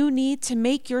everything you need to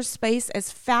make your space as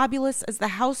fabulous as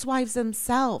the housewives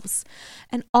themselves,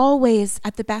 and always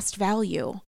at the best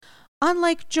value.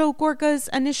 Unlike Joe Gorga's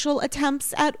initial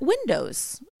attempts at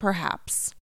windows,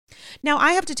 perhaps. Now,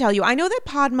 I have to tell you, I know that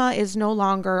Padma is no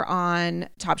longer on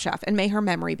Top Chef, and may her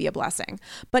memory be a blessing,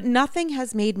 but nothing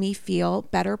has made me feel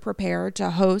better prepared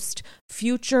to host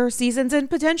future seasons and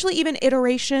potentially even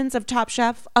iterations of Top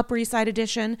Chef Upper East Side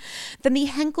Edition than the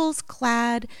Henkel's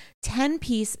Clad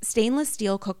 10-piece stainless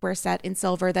steel cookware set in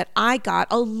silver that I got,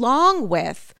 along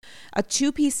with a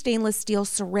 2-piece stainless steel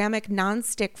ceramic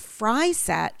nonstick fry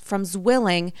set from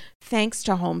Zwilling, thanks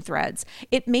to Home Threads.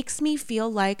 It makes me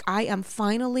feel like I am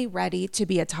finally ready to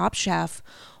be a top chef,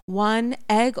 one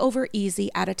egg over easy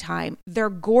at a time. They're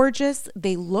gorgeous.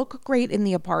 They look great in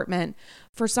the apartment.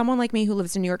 For someone like me who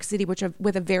lives in New York City,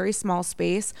 with a very small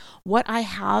space, what I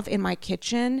have in my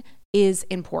kitchen is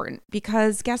important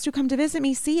because guests who come to visit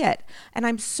me see it. And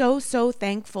I'm so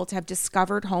thankful to have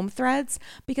discovered Home Threads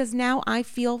because now I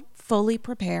feel fully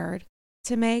prepared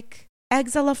to make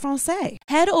eggs a la Francais.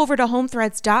 Head over to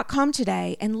HomeThreads.com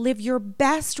today and live your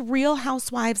best Real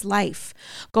Housewives life.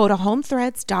 Go to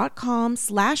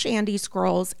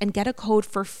HomeThreads.com/AndyScrolls and get a code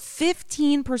for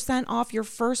 15% off your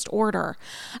first order.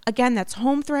 Again, that's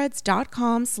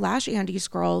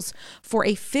HomeThreads.com/AndyScrolls for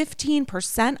a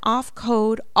 15% off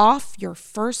code off your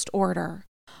first order.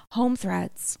 Home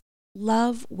Threads.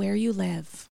 Love where you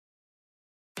live.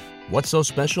 What's so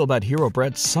special about Hero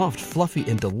Bread's soft, fluffy,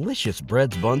 and delicious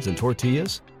breads, buns, and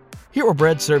tortillas? Hero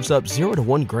Bread serves up 0 to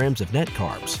 1 grams of net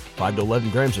carbs, 5 to 11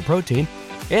 grams of protein,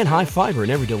 and high fiber in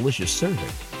every delicious serving.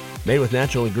 Made with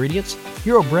natural ingredients,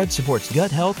 Hero Bread supports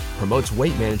gut health, promotes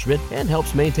weight management, and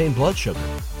helps maintain blood sugar.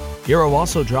 Hero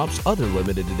also drops other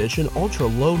limited edition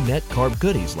ultra-low net carb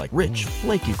goodies like rich,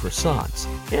 flaky croissants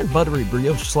and buttery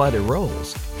brioche slider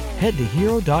rolls. Head to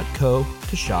hero.co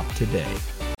to shop today.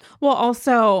 Well,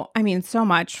 also, I mean, so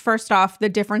much. First off, the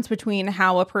difference between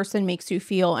how a person makes you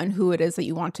feel and who it is that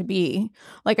you want to be.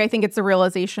 Like, I think it's a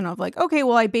realization of like, okay,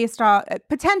 well, I based off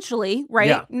potentially, right?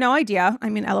 Yeah. No idea. I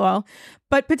mean, LOL.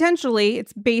 But potentially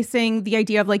it's basing the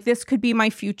idea of like, this could be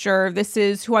my future. This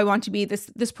is who I want to be.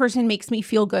 This person makes me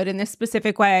feel good in this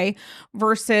specific way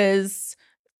versus,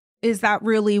 is that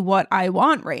really what I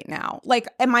want right now? Like,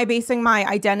 am I basing my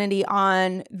identity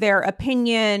on their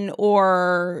opinion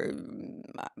or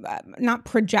not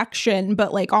projection,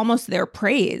 but like almost their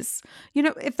praise? You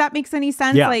know, if that makes any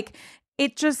sense. Yeah. Like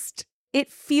it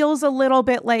feels a little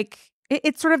bit like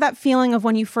it's sort of that feeling of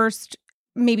when you first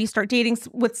maybe start dating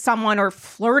with someone or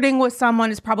flirting with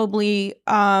someone is probably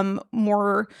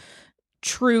more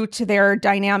true to their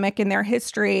dynamic and their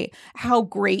history, how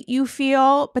great you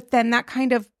feel. But then that's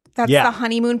the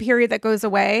honeymoon period that goes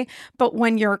away. But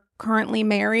when you're currently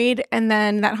married and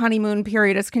then that honeymoon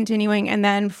period is continuing, and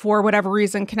then for whatever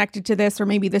reason connected to this, or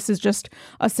maybe this is just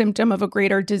a symptom of a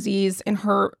greater disease in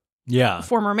her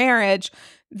former marriage,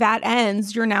 that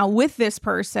ends, you're now with this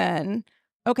person.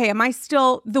 Okay, am I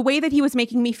still, the way that he was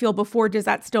making me feel before, does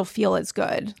that still feel as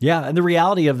good? Yeah. And the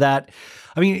reality of that,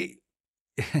 I mean,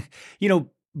 you know,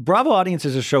 Bravo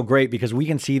audiences are so great because we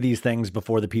can see these things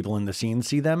before the people in the scene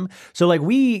see them. So like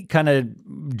we kind of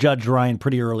judged Ryan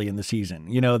pretty early in the season.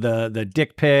 You know, the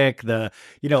dick pic,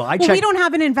 we don't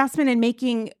have an investment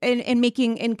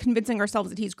in convincing ourselves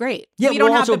that he's great. Yeah, we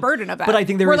don't have the burden of that. But I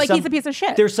think we're like, he's a piece of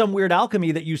shit. There's some weird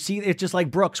alchemy that you see. It's just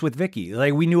like Brooks with Vicky.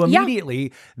 Like we knew immediately. Yeah.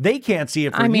 They can't see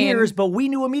it for years, but we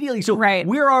knew immediately. So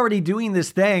we're already doing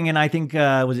this thing. And I think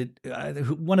was it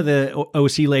one of the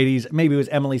OC ladies, maybe it was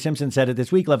Emily Simpson, said it this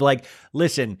week. Like,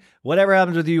 listen, whatever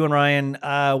happens with you and Ryan,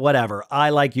 whatever.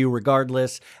 I like you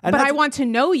regardless. But I want to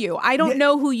know you. I don't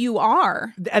know who you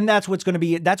are. And that's what's going to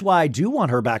be. That's why I do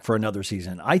want her back for another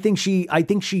season. I think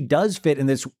she does fit in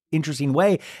this interesting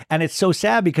way. And it's so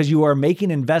sad because you are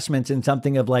making investments in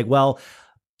something of like, well,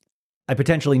 I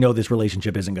potentially know this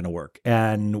relationship isn't going to work.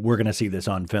 And we're going to see this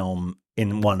on film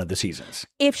in one of the seasons.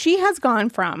 If she has gone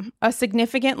from a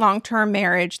significant long-term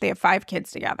marriage, they have 5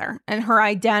 kids together, and her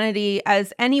identity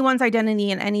as anyone's identity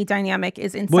in any dynamic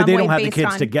is in some way based on... Well, they don't have the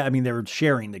kids together. I mean, they're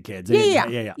sharing the kids.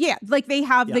 Yeah. Like they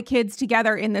have the kids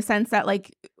together in the sense that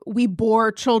like we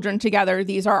bore children together.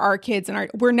 These are our kids, and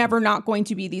we're never not going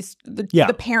to be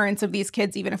the parents of these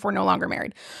kids, even if we're no longer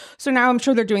married. So now I'm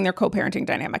sure they're doing their co-parenting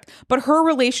dynamic. But her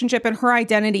relationship and her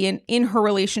identity in her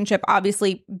relationship,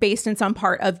 obviously based in some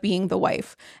part of being the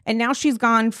wife. And now she's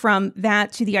gone from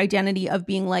that to the identity of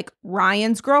being like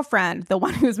Ryan's girlfriend, the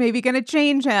one who's maybe going to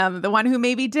change him, the one who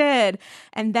maybe did.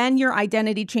 And then your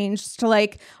identity changed to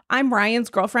like, I'm Ryan's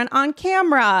girlfriend on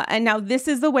camera. And now this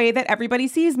is the way that everybody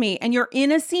sees me. And you're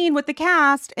in a scene with the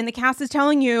cast, and the cast is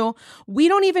telling you, we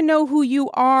don't even know who you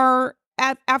are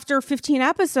after 15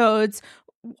 episodes.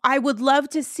 I would love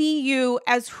to see you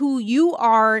as who you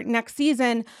are next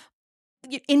season,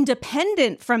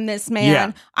 independent from this man.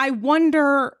 Yeah. I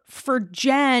wonder for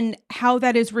Jen how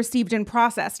that is received and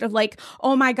processed of like,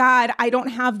 oh my God, I don't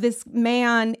have this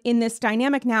man in this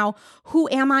dynamic now. Who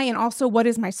am I? And also, what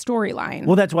is my storyline?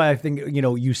 Well, that's why I think,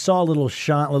 you saw a little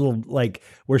shot, like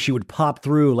where she would pop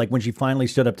through, like when she finally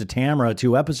stood up to Tamara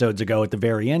 2 episodes ago at the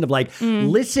very end of like,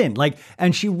 listen, like,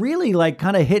 and she really like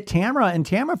kind of hit Tamara, and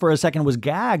Tamara for a second was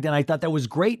gagged. And I thought that was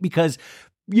great because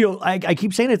I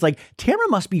keep saying it's like Tamara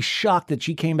must be shocked that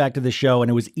she came back to the show and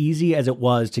it was easy as it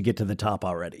was to get to the top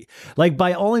already. Like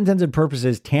by all intents and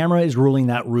purposes, Tamara is ruling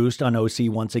that roost on OC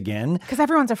once again. Because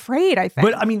everyone's afraid, I think.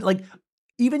 But I mean, like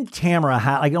even Tamara,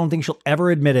 I don't think she'll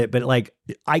ever admit it, but like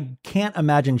I can't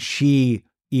imagine she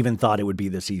even thought it would be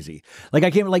this easy. Like I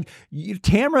can't, like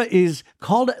Tamara is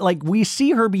called, like we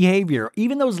see her behavior,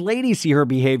 even those ladies see her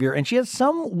behavior, and she has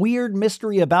some weird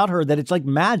mystery about her that it's like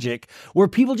magic where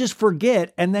people just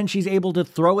forget, and then she's able to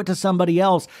throw it to somebody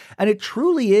else. And it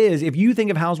truly is, if you think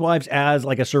of Housewives as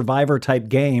like a Survivor type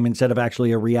game instead of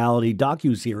actually a reality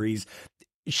docuseries,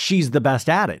 she's the best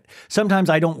at it. Sometimes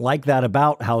I don't like that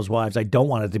about Housewives. I don't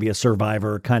want it to be a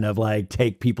Survivor kind of like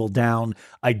take people down.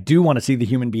 I do want to see the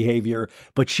human behavior,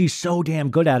 but she's so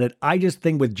damn good at it. I just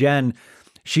think with Jen,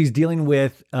 she's dealing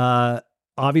with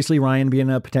obviously Ryan being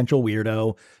a potential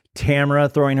weirdo, Tamara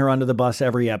throwing her under the bus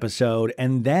every episode,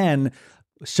 and then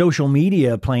social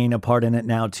media playing a part in it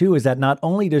now too, is that not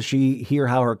only does she hear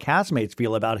how her castmates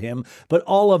feel about him, but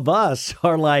all of us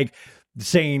are like,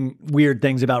 saying weird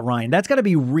things about Ryan. That's got to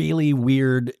be really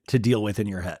weird to deal with in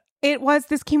your head.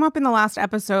 This came up in the last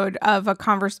episode of a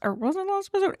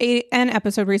an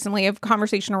episode recently of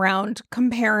conversation around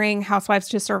comparing Housewives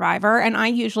to Survivor. And I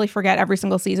usually forget every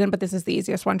single season, but this is the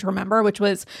easiest one to remember, which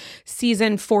was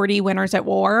season 40, Winners at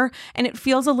War. And it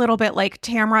feels a little bit like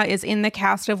Tamara is in the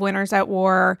cast of Winners at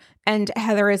War and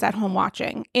Heather is at home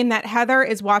watching, in that Heather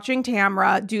is watching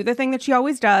Tamara do the thing that she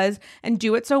always does and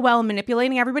do it so well,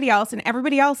 manipulating everybody else. And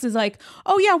everybody else is like,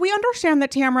 oh yeah, we understand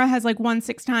that Tamara has like won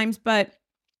 6 times, but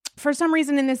for some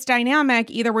reason in this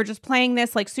dynamic, either we're just playing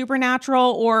this like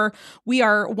supernatural, or we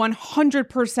are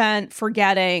 100%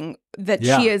 forgetting that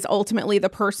she is ultimately the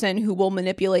person who will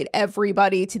manipulate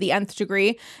everybody to the nth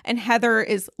degree. And Heather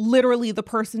is literally the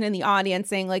person in the audience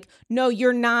saying like, no,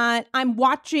 you're not. I'm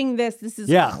watching this. This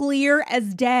is clear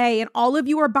as day. And all of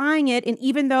you are buying it. And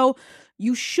even though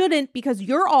you shouldn't, because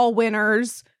you're all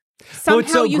winners,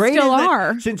 somehow you still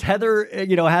are. Since Heather,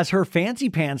 has her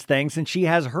fancy pants thing, since she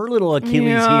has her little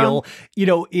Achilles heel,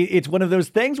 it's one of those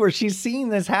things where she's seeing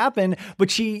this happen,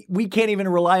 but we can't even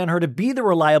rely on her to be the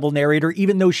reliable narrator,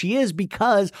 even though she is,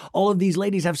 because all of these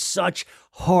ladies have such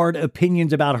hard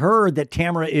opinions about her that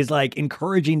Tamara is like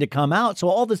encouraging to come out. So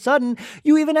all of a sudden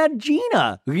you even had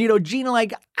Gina, Gina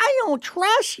like, I don't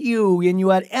trust you. And you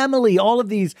had Emily, all of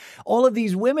these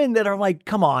women that are like,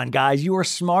 come on guys, you are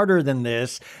smarter than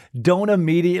this. Don't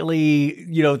immediately,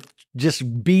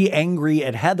 just be angry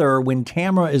at Heather when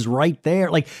Tamara is right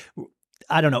there. Like,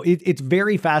 I don't know. It's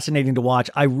very fascinating to watch.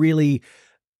 I really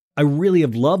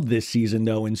have loved this season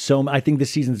though. And so I think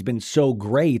this season's been so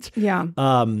great. Yeah.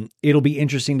 It'll be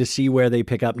interesting to see where they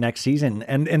pick up next season.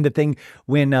 And the thing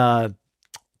when,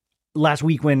 last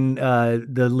week when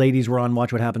the ladies were on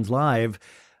Watch What Happens Live,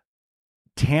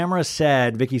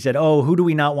 Vicky said, oh, who do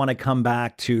we not want to come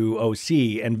back to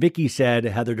OC? And Vicky said,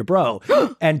 Heather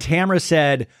Dubrow. And Tamra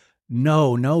said,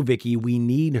 no, Vicky, we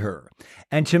need her.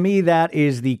 And to me, that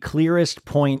is the clearest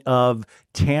point of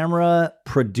Tamra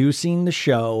producing the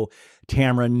show,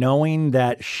 Tamra knowing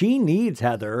that she needs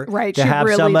Heather to have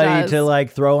really somebody to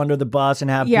like throw under the bus and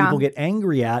have people get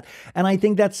angry at. And I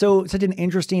think that's such an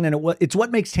interesting, and it's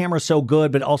what makes Tamra so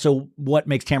good, but also what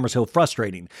makes Tamra so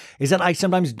frustrating is that I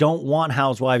sometimes don't want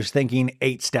housewives thinking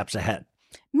 8 steps ahead.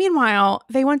 Meanwhile,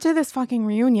 they went to this fucking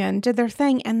reunion, did their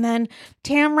thing, and then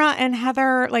Tamra and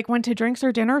Heather like went to drinks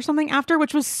or dinner or something after,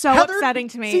 which was so upsetting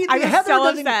to me. I was so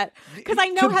upset because I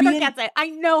know Heather gets it. I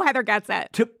know Heather gets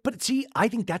it. But see, I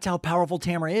think that's how powerful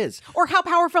Tamra is. Or how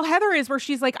powerful Heather is, where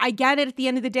she's like, I get it. At the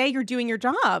end of the day, you're doing your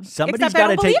job. Somebody's got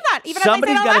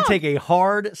to take a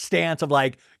hard stance of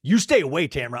like, you stay away,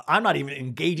 Tamra. I'm not even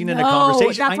engaging in a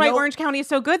conversation. That's why Orange County is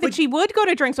so good that she would go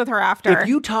to drinks with her after. If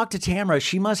you talk to Tamra,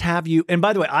 she must have you. And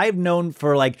by the way, I've known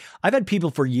I've had people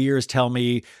for years tell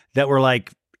me that were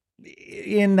like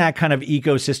in that kind of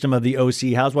ecosystem of the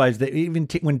OC Housewives that even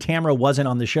when Tamra wasn't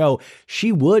on the show,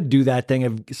 she would do that thing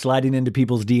of sliding into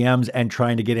people's DMs and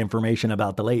trying to get information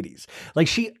about the ladies. Like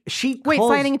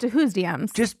sliding into whose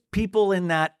DMs? Just people in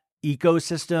that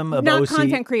ecosystem of not OC.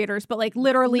 Content creators, but like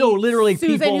literally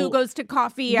Susan people who goes to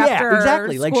coffee after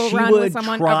exactly. Like school she run would with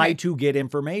someone. try to get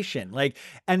information. Like,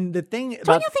 and the thing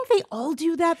don't you think they all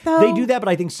do that though? They do that, but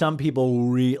I think some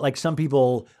people it's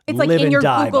live like in and your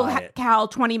die Google by it. Cal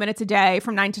 20 minutes a day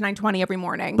from 9 to 9:20 every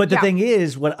morning. But the thing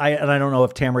is, I don't know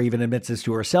if Tamra even admits this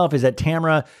to herself, is that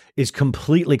Tamra is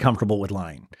completely comfortable with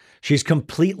lying. She's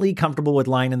completely comfortable with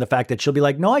lying in the fact that she'll be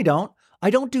like, no, I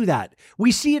don't do that.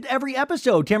 We see it every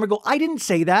episode. Tamra go, I didn't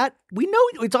say that. We know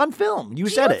it's on film. You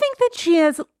said it. Do you think that she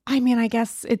is, I mean, I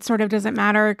guess it sort of doesn't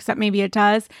matter, except maybe it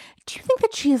does. Do you think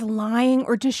that she is lying,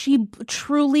 or does she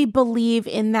truly believe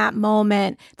in that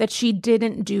moment that she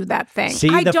didn't do that thing? See,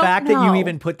 the fact that you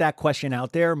even put that question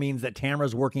out there means that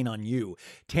Tamra's working on you.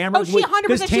 Tamra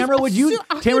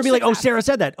would be like, oh, Sarah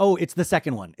said that. Oh, it's the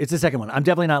second one. I'm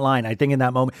definitely not lying. I think in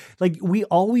that moment, like we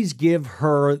always give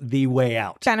her the way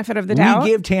out. Benefit of the doubt. We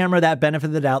give Tamra that benefit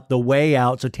of the doubt, the way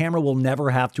out. So Tamra will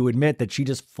never have to admit that she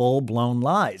just full blown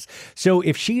lies. So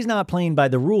if she's not playing by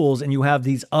the rules and you have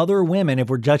these other women, if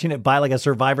we're judging it by like a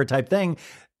Survivor type thing,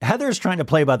 Heather's trying to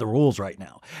play by the rules right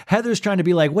now. Heather's trying to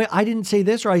be like, wait, I didn't say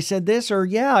this, or I said this, or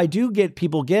yeah, I do get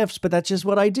people gifts, but that's just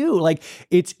what I do. Like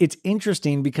it's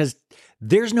interesting because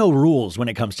there's no rules when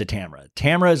it comes to Tamra.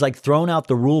 Tamra is like thrown out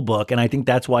the rule book, and I think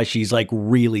that's why she's like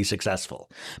really successful.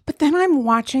 But then I'm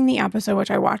watching the episode, which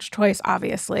I watched twice,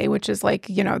 obviously, which is like,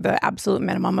 the absolute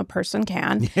minimum a person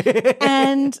can.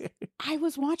 And I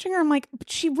was watching her, I'm like,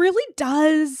 she really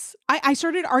does. I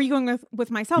started arguing with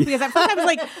myself because at first I was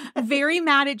like very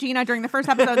mad at Gina during the first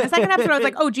episode. The second episode, I was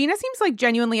like, oh, Gina seems like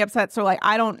genuinely upset. So like,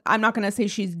 I'm not going to say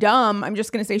she's dumb. I'm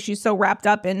just going to say she's so wrapped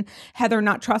up in Heather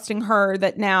not trusting her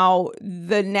that now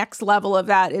the next level of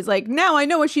that is like, now I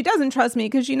know why she doesn't trust me,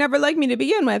 because she never liked me to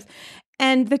begin with.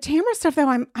 And the Tamra stuff, though,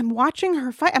 I'm watching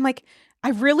her fight. I'm like,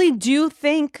 I really do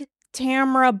think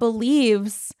Tamra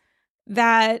believes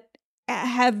that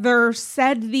Heather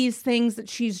said these things that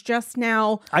she's just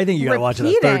now I think you got to watch it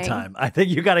a third time. I think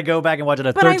you got to go back and watch it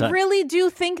a third time. But I really do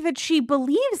think that she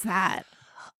believes that.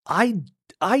 I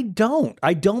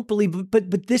don't believe,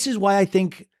 but this is why I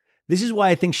think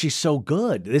she's so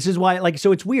good. This is why,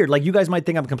 so it's weird. Like, you guys might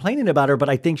think I'm complaining about her, but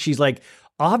I think she's like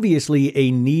obviously a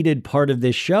needed part of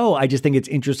this show. I just think it's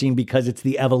interesting because it's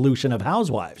the evolution of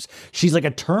Housewives. She's like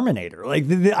a Terminator. Like,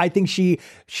 I think she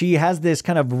has this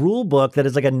kind of rule book that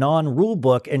is like a non-rule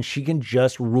book, and she can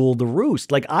just rule the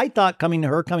roost. Like, I thought coming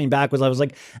back was, I was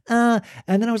like, and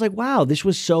then I was like, wow, this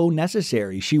was so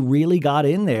necessary. She really got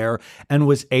in there and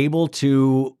was able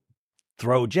to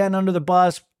throw Jen under the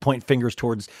bus, point fingers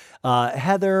towards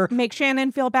Heather. Make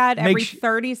Shannon feel bad every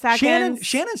 30 seconds.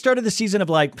 Shannon started the season of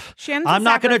like, I'm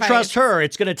not going to trust her.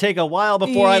 It's going to take a while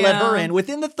before I let her in.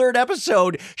 Within the third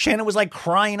episode, Shannon was like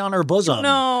crying on her bosom.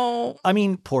 No. I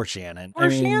mean, poor Shannon.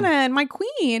 Shannon, my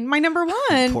queen, my number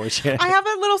one. Poor Shannon. I have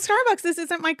a little Starbucks. This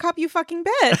isn't my cup, you fucking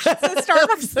bitch. It's a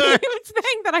Starbucks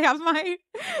thing that I have my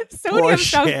sodium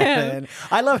stuff in.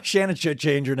 I love Shannon should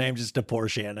change her name just to Poor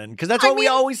Shannon, because that's what we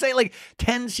always say, like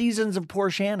 10 seasons of Poor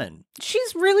Shannon.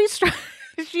 She's really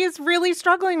she is really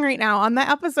struggling right now on the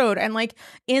episode and like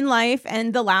in life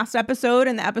and the last episode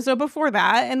and the episode before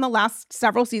that and the last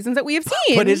several seasons that we have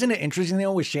seen. But isn't it interesting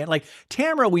though with Shannon? Like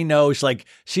Tamara, we know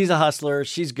she's a hustler.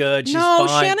 She's good. She's no,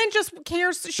 fine. Shannon just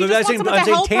cares. She So just wants someone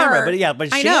to help Tamara, her. but yeah,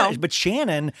 but I Shannon, know. but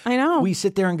Shannon, I know. we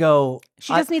sit there and go,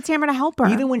 She just needs Tamara to help her.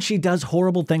 even when she does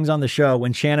horrible things on the show,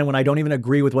 when I don't even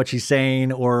agree with what she's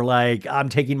saying, or like I'm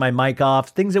taking my mic off,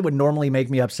 things that would normally make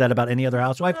me upset about any other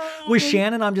housewife. With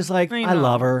Shannon, I'm just like, I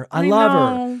love her. I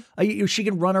love her. She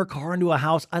can run her car into a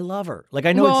house. I love her. Like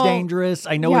I know it's dangerous.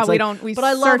 I know it's like, we but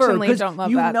I love her certainly because don't love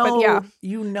you that. know, But yeah,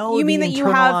 you know, you mean the that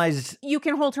internalized. you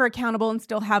can hold her accountable and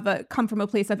still come from a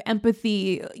place of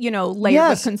empathy, layered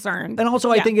with concern. And also,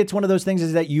 I think it's one of those things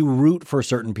is that you root for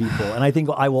certain people. And I think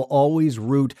I will always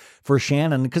root for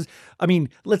Shannon because, I mean,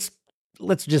 let's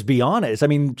just be honest. I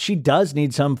mean, she does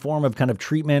need some form of kind of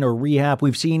treatment or rehab.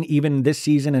 We've seen even this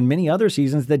season and many other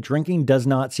seasons that drinking does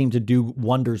not seem to do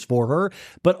wonders for her.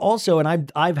 But also,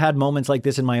 and I've had moments like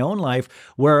this in my own life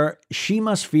where she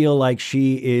must feel like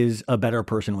she is a better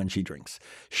person when she drinks.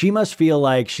 She must feel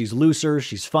like she's looser,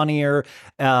 she's funnier.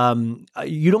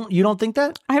 You don't think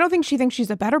that? I don't think she thinks she's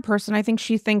a better person. I think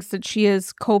she thinks that she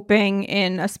is coping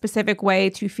in a specific way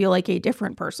to feel like a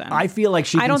different person. I feel like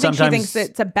I don't think she thinks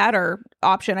it's a better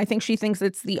option. I think she thinks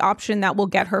it's the option that will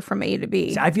get her from A to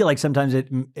B. I feel like sometimes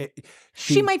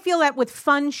she might feel that with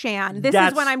Fun Shan. This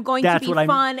is when I'm going to be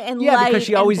fun and light because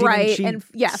she always and bright even,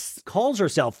 yes, calls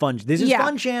herself fun. This is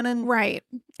fun, Shannon. Right.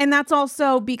 And that's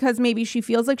also because maybe she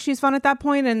feels like she's fun at that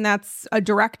point, and that's a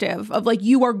directive of like,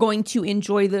 you are going to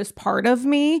enjoy this part of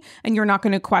me and you're not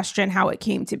going to question how it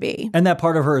came to be. And that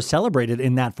part of her is celebrated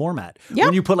in that format. Yeah.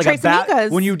 When you put like Trace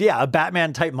Amigas. a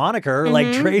Batman type moniker,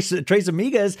 like Trace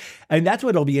Amigas. And that's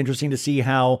what it'll be interesting to see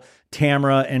how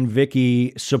Tamara and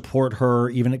Vicky support her,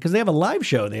 even because they have a live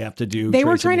show they have to do. They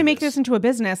were trying to make this into a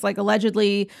business, like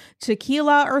allegedly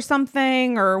tequila or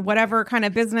something or whatever kind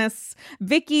of business.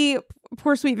 Vicky,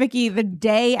 poor sweet Vicky, the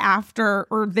day after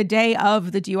or the day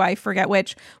of the due, I forget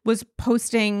which, was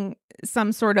posting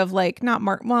some sort of like Trace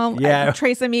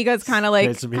Amigas kind of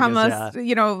like come us,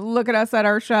 look at us at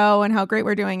our show and how great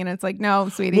we're doing, and it's like, no,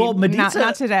 sweetie,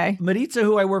 not today. Maritza,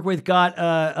 who I work with, got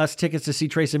us tickets to see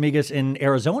Trace Amigas in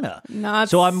Arizona.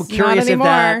 So I'm curious if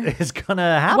that is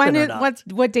gonna happen or not.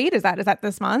 What date is that? Is that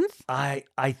this month? I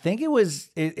think it was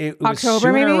October,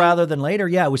 sooner maybe? rather than later.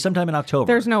 Yeah, it was sometime in October.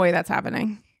 There's no way that's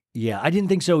happening. Yeah, I didn't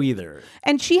think so either.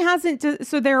 And she hasn't.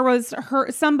 So there was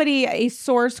a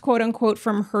source, quote unquote,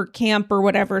 from her camp or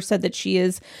whatever, said that she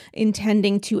is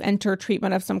intending to enter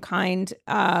treatment of some kind.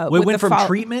 It went from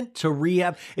treatment to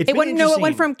rehab. It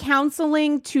went from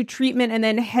counseling to treatment, and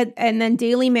then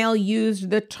Daily Mail used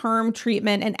the term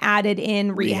treatment and added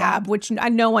in rehab, which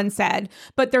no one said.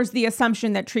 But there's the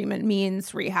assumption that treatment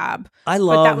means rehab. I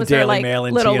love Daily their, Mail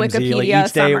and little TMZ. Wikipedia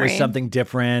Each day summary. it was something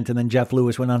different. And then Jeff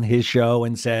Lewis went on his show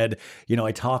and said,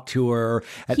 I talked to her.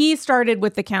 He started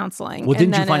with the counseling. Well,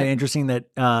 didn't you find it interesting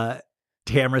that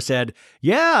Tamara said,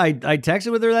 yeah, I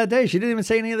texted with her that day. She didn't even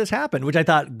say any of this happened, which I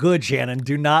thought, good, Shannon.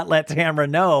 Do not let Tamara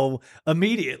know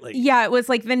immediately. Yeah, it was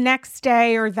like the next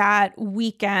day or that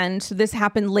weekend. This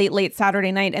happened late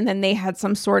Saturday night. And then they had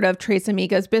some sort of Trace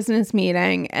Amigas business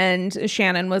meeting. And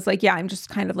Shannon was like, yeah, I'm just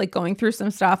kind of like going through some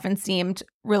stuff, and seemed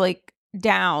really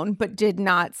down, but did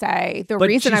not say the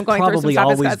reason I'm going through some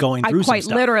stuff is because I quite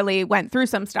literally went through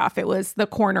some stuff. It was the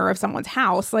corner of someone's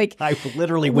house. Like I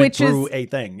literally went through a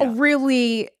thing. Yeah.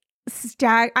 Really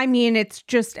I mean, it's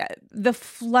just the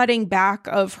flooding back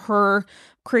of her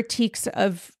critiques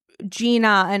of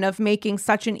Gina and of making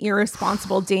such an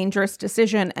irresponsible, dangerous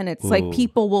decision. And it's like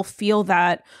people will feel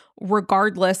that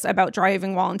regardless about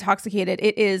driving while intoxicated.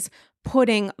 It is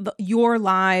putting your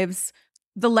lives,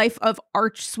 the life of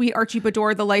sweet Archie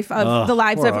Bador, the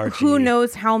lives of Archie. Who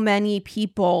knows how many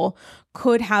people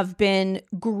could have been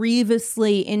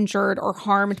grievously injured or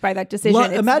harmed by that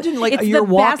decision. Imagine it's you're the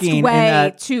walking best way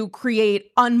in to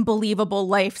create unbelievable,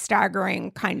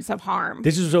 life-staggering kinds of harm.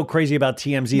 This is so crazy about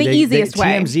TMZ. The easiest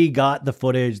way. TMZ got the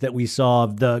footage that we saw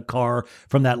of the car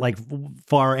from that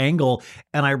far angle,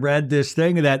 and I read this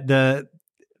thing that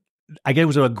I guess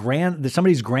it was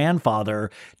somebody's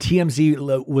grandfather.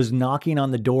 TMZ was knocking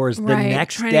on the doors the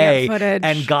next day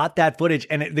and got that footage.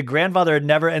 And the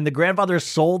grandfather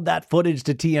sold that footage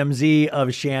to TMZ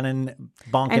of Shannon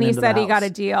bonking And he into said the he got a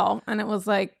house. deal. And it was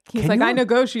like, he's Can like, you- I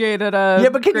negotiated a Yeah,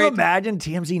 but can you great- imagine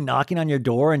TMZ knocking on your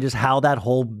door and just how that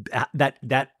whole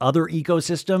that other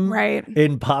ecosystem Right.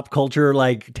 in pop culture,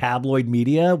 like tabloid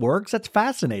media, works? That's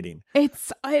fascinating. It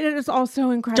is also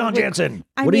incredible. John Jansen.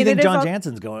 I What do you mean, think it is John al-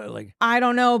 Jansen's going like? I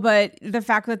don't know, but the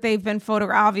fact that they've been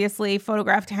obviously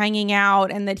photographed hanging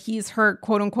out, and that he's her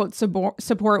quote unquote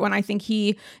support when I think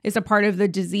he is a part of the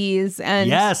disease and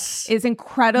Yes. is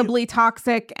incredibly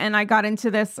toxic. And I got into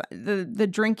this the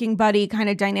drinking buddy kind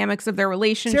of dynamics of their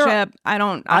relationship. Sarah, I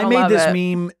don't I made love this it.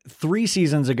 meme 3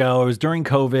 seasons ago. It was during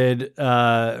COVID.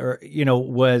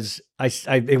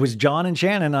 It was John and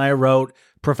Shannon. And I wrote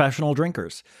professional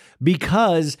drinkers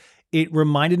because it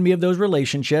reminded me of those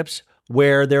relationships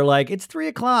where they're like, it's 3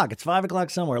 o'clock, it's 5 o'clock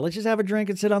somewhere. Let's just have a drink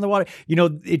and sit on the water.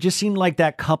 It just seemed like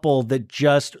that couple that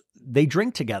they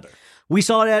drink together. We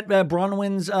saw it at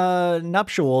Bronwyn's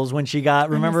nuptials when she got, I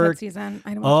missed remember? that season.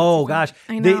 I don't watch Oh that season.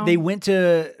 gosh, I know. they went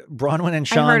to Bronwyn and I heard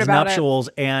Sean's about it. nuptials,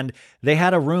 and they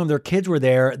had a room. Their kids were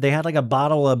there. They had like a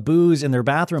bottle of booze in their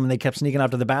bathroom, and they kept sneaking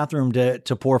out to the bathroom to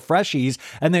pour freshies,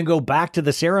 and then go back to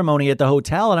the ceremony at the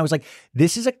hotel. And I was like,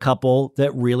 this is a couple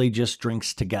that really just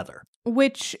drinks together.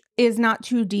 Which is not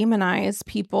to demonize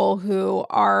people who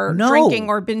are No. drinking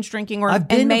or binge drinking I've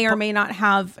been and may a or may not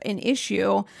have an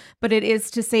issue, but it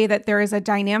is to say that there is a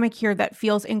dynamic here that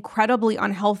feels incredibly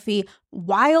unhealthy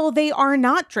while they are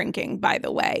not drinking, by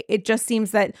the way. It just seems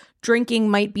that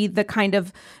drinking might be the kind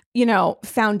of,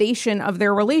 foundation of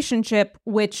their relationship,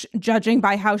 which, judging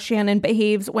by how Shannon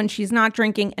behaves when she's not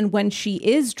drinking and when she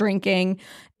is drinking,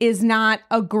 is not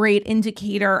a great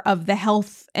indicator of the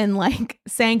health and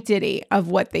sanctity of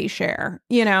what they share,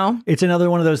 It's another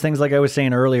one of those things, like I was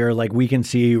saying earlier, like we can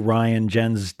see Ryan,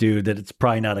 Jen's dude, that it's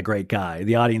probably not a great guy.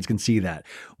 The audience can see that.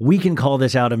 We can call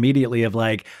this out immediately of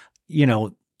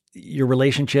your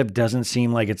relationship doesn't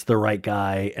seem like it's the right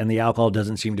guy and the alcohol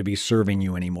doesn't seem to be serving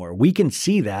you anymore. We can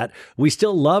see that. We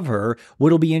still love her.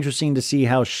 What'll be interesting to see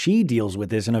how she deals with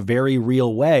this in a very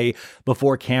real way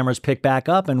before cameras pick back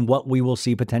up and what we will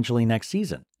see potentially next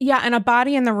season. Yeah, and a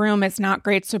body in the room is not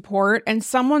great support, and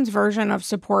someone's version of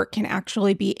support can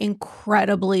actually be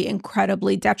incredibly,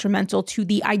 incredibly detrimental to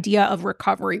the idea of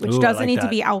recovery, which Ooh, I doesn't like need to that.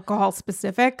 be alcohol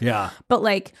specific. Yeah.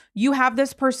 But you have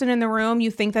this person in the room, you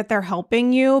think that they're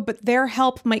helping you, but their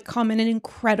help might come at an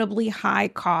incredibly high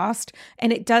cost,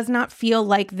 and it does not feel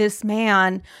like this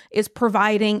man is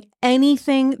providing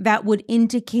anything that would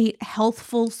indicate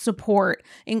healthful support,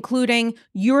 including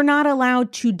you're not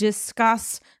allowed to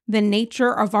discuss the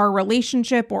nature of our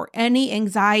relationship or any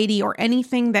anxiety or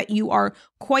anything that you are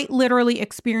quite literally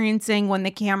experiencing when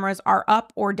the cameras are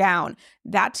up or down.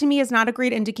 That to me is not a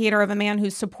great indicator of a man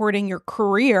who's supporting your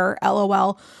career,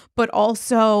 LOL, but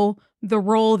also the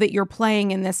role that you're playing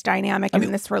in this dynamic and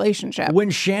in this relationship. When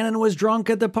Shannon was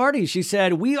drunk at the party, she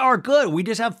said, "We are good. We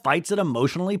just have fights that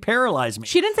emotionally paralyze me."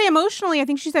 She didn't say emotionally. I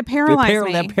think she said paralyzed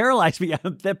me. That paralyzed me.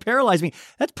 That paralyzed me.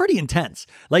 That's pretty intense.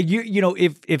 Like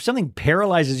if something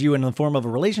paralyzes you in the form of a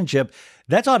relationship,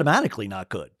 that's automatically not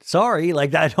good. Sorry, I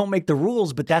don't make the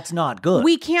rules, but that's not good.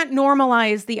 We can't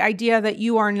normalize the idea that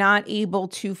you are not able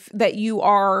to, that you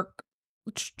are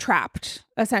trapped,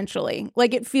 essentially.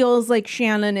 It feels like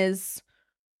Shannon is,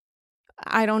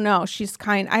 I don't know,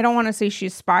 I don't want to say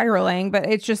she's spiraling, but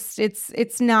it's just,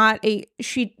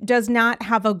 she does not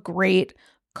have a great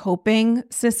coping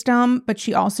system, but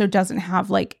she also doesn't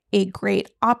have a great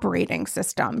operating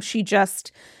system.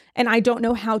 And I don't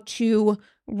know how to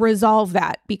resolve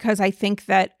that, because I think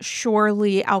that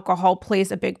surely alcohol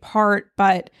plays a big part,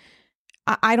 but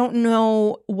I don't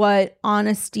know what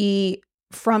honesty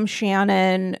from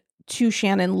Shannon to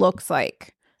Shannon looks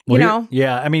like,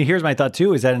 Yeah. I mean, here's my thought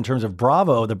too, is that in terms of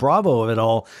Bravo, the Bravo of it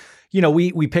all,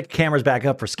 we picked cameras back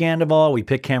up for Scandival. We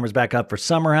picked cameras back up for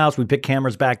Summer House. We picked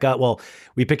cameras back up. Well,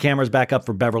 we picked cameras back up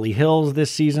for Beverly Hills this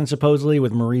season, supposedly,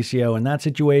 with Mauricio and that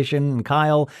situation and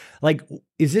Kyle.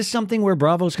 Is this something where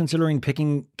Bravo's considering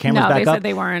picking cameras back up? No, they said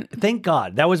they weren't. Thank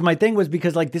God. That was my thing, was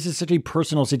because this is such a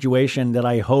personal situation that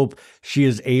I hope she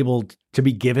is able to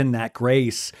be given that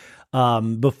grace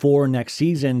before next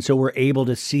season, so we're able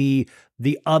to see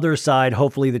the other side,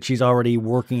 hopefully, that she's already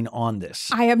working on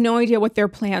this. I have no idea what their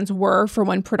plans were for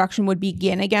when production would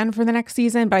begin again for the next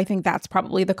season, but I think that's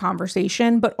probably the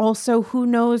conversation. But also, who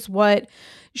knows what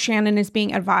Shannon is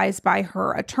being advised by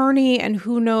her attorney, and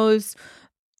who knows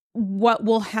what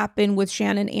will happen with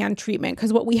Shannon and treatment.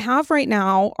 Because what we have right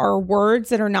now are words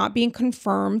that are not being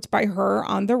confirmed by her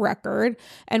on the record.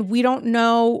 And we don't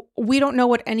know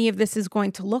what any of this is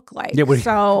going to look like. Yeah,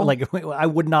 so like, I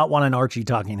would not want an Archie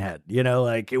talking head, you know,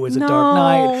 like it was a dark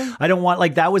night. I don't want,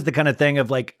 like, that was the kind of thing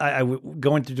of like, I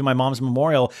going to do my mom's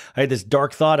memorial. I had this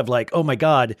dark thought of like, oh my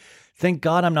God, thank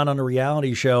God I'm not on a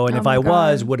reality show. And if I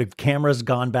was, would have cameras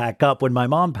gone back up when my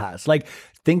mom passed? Like,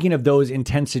 thinking of those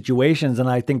intense situations. And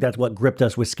I think that's what gripped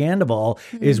us with Scandival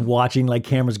is watching like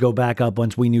cameras go back up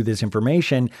once we knew this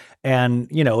information. And,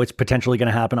 you know, it's potentially going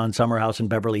to happen on Summer House in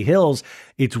Beverly Hills.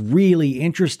 It's really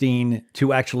interesting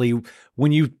to actually,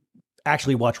 when you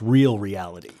actually watch real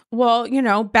reality. Well, you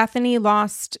know, Bethany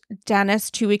lost Dennis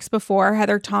 2 weeks before.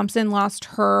 Heather Thompson lost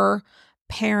her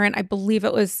parent. I believe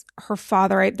it was her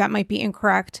father. That might be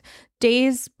incorrect.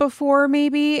 Days before,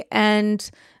 maybe. And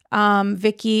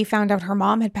Vicky found out her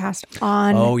mom had passed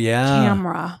on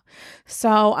camera.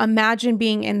 So imagine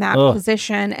being in that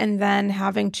position and then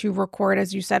having to record,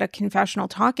 as you said, a confessional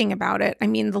talking about it. I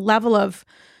mean, the level of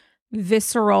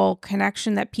visceral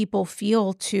connection that people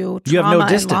feel to trauma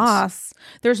and loss.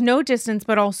 There's no distance,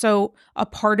 but also a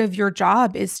part of your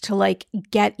job is to like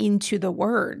get into the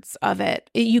words of it.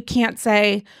 You can't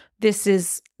say this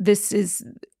is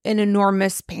an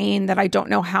enormous pain that I don't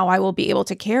know how I will be able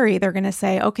to carry. They're going to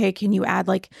say, okay, can you add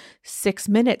like 6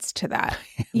 minutes to that?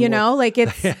 You know, like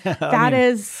it's,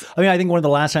 I think one of the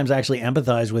last times I actually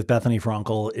empathized with Bethany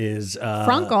Frankel is,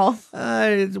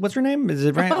 Frankel. What's her name? Is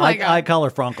it I call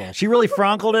her Frankel. She really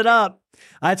Frankeled it up.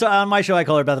 On my show, I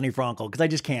call her Bethany Frankel because I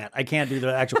just can't. I can't do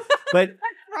the actual, but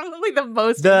probably the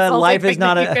most, the life is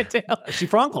not a, she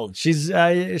Frankeled. She's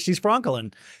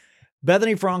Frankeling.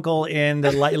 Bethany Frankel in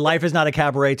the Life is Not a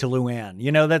Cabaret to Luann.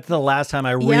 You know, that's the last time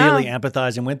I really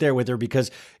empathized and went there with her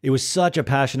because it was such a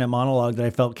passionate monologue that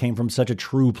I felt came from such a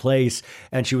true place.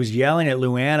 And she was yelling at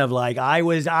Luann of like,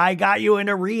 I got you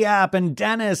into rehab and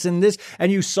Dennis and this,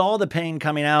 and you saw the pain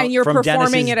coming out. And you're from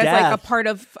performing Dennis's it death. as like a part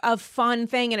of fun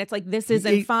thing. And it's like, this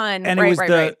isn't fun. And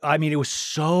I mean, it was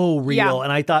so real. Yeah.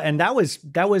 And I thought, and that was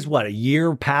what, a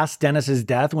year past Dennis's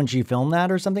death when she filmed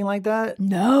that or something like that?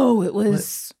 No, it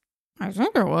was... I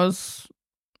think it was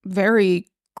very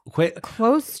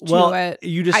close to it.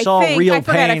 You just saw real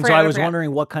pain, so I was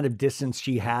wondering what kind of distance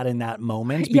she had in that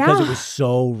moment because it was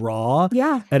so raw.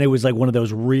 Yeah. And it was like one of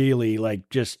those really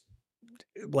like just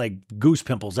like goose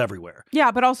pimples everywhere. Yeah,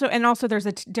 but also there's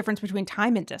a difference between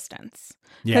time and distance.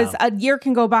 Because a year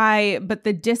can go by, but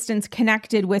the distance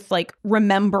connected with like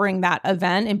remembering that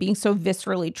event and being so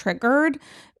viscerally triggered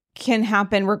can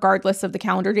happen regardless of the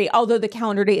calendar date, although the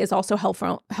calendar date is also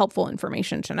helpful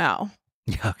information to know.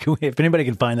 Yeah, if anybody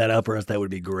can find that out for us, that would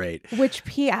be great. Which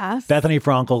P.S. Bethany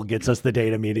Frankel gets us the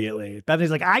date immediately.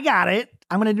 Bethany's like, I got it.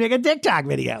 I'm going to make a TikTok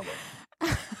video.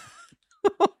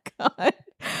 Oh, God.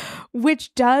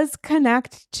 Which does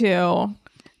connect to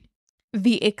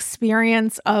the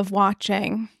experience of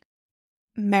watching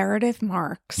Meredith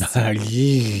Marks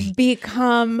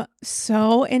become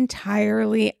so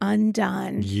entirely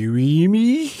undone.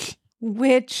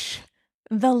 Which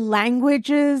the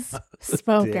languages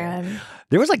spoken.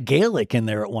 There was like Gaelic in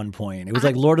there at one point. It was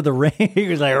like Lord of the Rings. It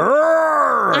was like,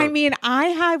 Rrr! I mean,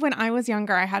 when I was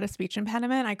younger, I had a speech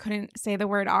impediment. I couldn't say the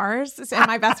word ours. And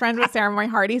my best friend was Sarah Moy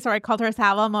Hardy, so I called her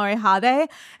Sava Moy Hade.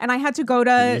 And I had to go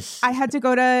to a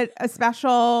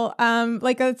special,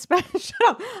 I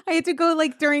had to go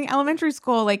like during elementary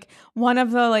school, like one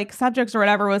of the like subjects or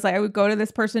whatever was like, I would go to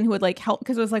this person who would like help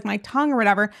because it was like my tongue or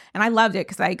whatever. And I loved it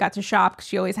because I got to shop because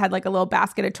she always had like a little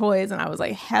basket of toys. And I was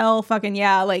like, hell fucking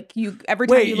yeah. Like every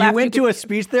time you left. You went to a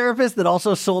speech therapist that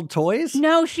also sold toys?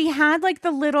 No, she had like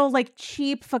the little like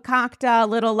cheap fakakta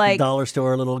little like dollar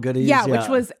store little goodies. Yeah, which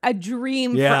was a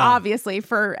dream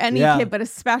for any kid, but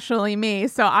especially me.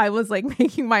 So I was like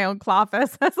making my own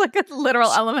clofus as like a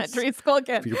literal elementary school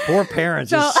kid. Your poor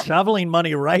parents just shoveling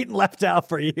money right and left out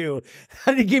for you.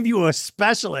 How to give you a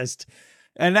specialist.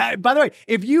 And by the way,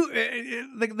 if you,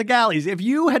 the galleys, if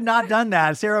you had not done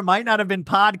that, Sarah might not have been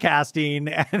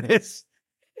podcasting and it's...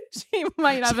 She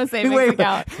might have a savings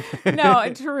account. No,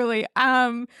 truly.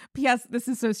 P.S. This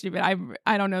is so stupid.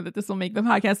 I don't know that this will make the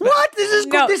podcast. What? This is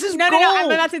gold. I'm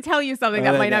about to tell you something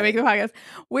that might not make the podcast,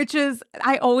 which is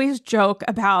I always joke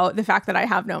about the fact that I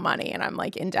have no money and I'm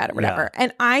like in debt or whatever. Yeah.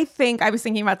 And I was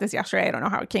thinking about this yesterday. I don't know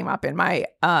how it came up in my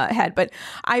head, but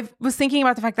I was thinking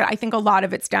about the fact that I think a lot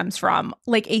of it stems from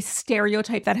like a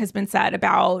stereotype that has been said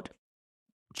about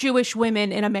Jewish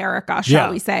women in America,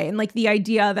 shall we say, and like the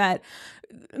idea that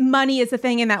money is the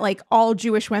thing and that like all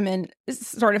Jewish women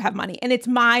sort of have money. And it's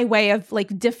my way of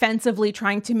like defensively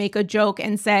trying to make a joke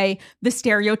and say the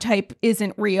stereotype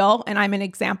isn't real. And I'm an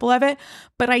example of it.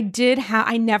 But I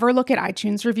never look at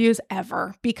iTunes reviews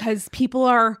ever because people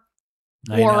are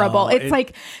horrible. It's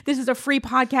like, this is a free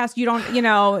podcast. You don't,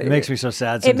 it makes me so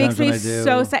sad sometimes. It makes me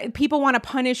so sad. People want to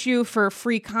punish you for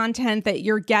free content that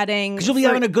you're getting. Because you'll be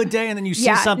having a good day and then you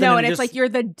see something. No, and it's like, you're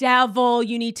the devil.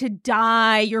 You need to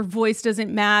die. Your voice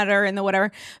doesn't matter and the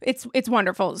whatever. It's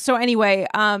wonderful. So anyway,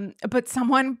 but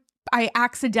I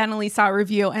accidentally saw a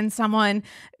review and someone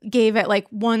gave it like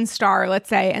 1 star, let's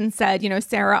say, and said,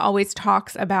 Sarah always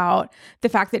talks about the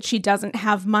fact that she doesn't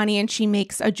have money and she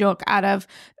makes a joke out of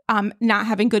not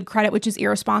having good credit, which is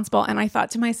irresponsible. And I thought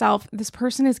to myself, this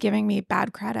person is giving me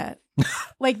bad credit.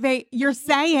 Like you're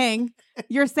saying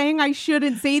I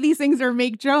shouldn't say these things or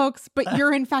make jokes, but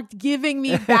you're in fact giving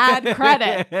me bad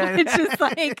credit. It's just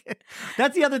like,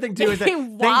 that's the other thing too, is that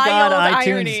thank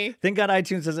God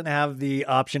iTunes doesn't have the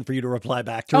option for you to reply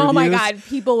back to reviews. Oh my God,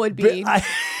 people would be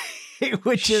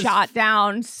which is shot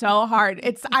down so hard.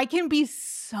 I can be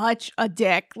such a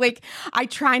dick. Like, I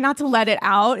try not to let it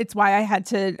out. It's why I had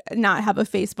to not have a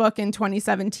Facebook in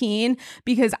 2017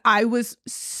 because I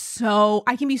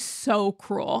can be so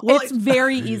cruel. Well, it's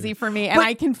very easy for me and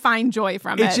I can find joy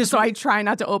from it. So I try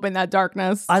not to open that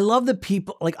darkness. I love the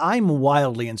people, like I'm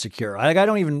wildly insecure. Like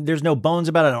there's no bones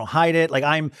about it. I don't hide it.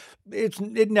 Like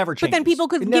it never changes. But then people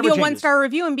could give you a 1-star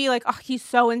review and be like, oh, he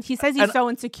says he's so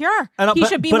insecure. He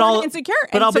should be more insecure.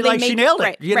 But I'll be like, she nailed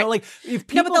it. Like if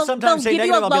people sometimes say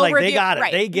negative, I'll be like, they got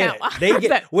it. They get it. They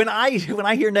get it. When I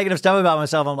hear negative stuff about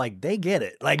myself, I'm like, they get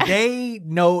it. Like they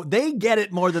get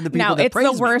it more than the people that praise me.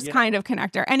 It's the worst kind of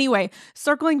connector. Anyway,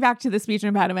 circling back to the speech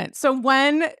impediment. So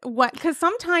because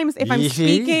sometimes if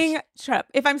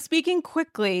I'm speaking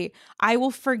quickly, I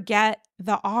will forget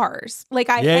the R's. Like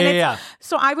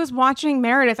So I was watching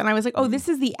Meredith and I was like, oh, this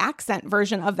is the accent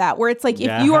version of that, where it's like,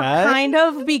 if you are kind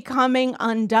of becoming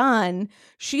undone,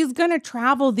 she's going to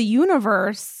travel the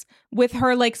universe with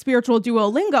her like spiritual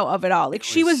Duolingo of it all. Like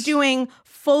she was doing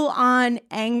full on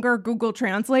anger Google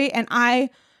Translate. And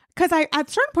because at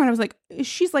a certain point I was like,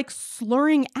 she's like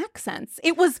slurring accents.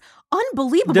 It was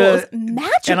unbelievable. It was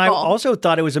magical. And I also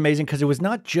thought it was amazing because it was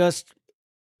not just,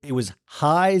 it was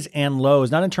highs and lows,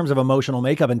 not in terms of emotional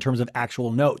makeup, in terms of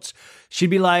actual notes.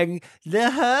 She'd be like, the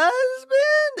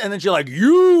husband, and then she's like,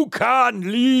 you can't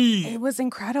leave. It was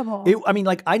incredible.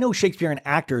 I know Shakespearean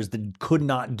actors that could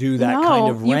not do that kind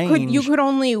of range. You could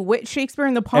only wit Shakespeare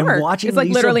in the part. And watching it's like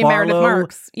Lisa literally Barlow Meredith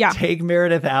Marks. Yeah. Take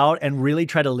Meredith out and really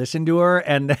try to listen to her,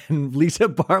 and then Lisa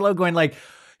Barlow going like,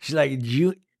 she's like,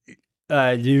 the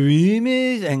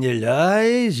rumors and the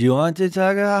lies, you want to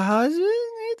talk about husband?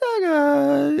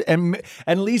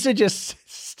 And Lisa just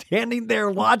standing there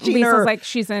watching Lisa's her. Like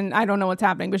I don't know what's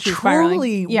happening, but she's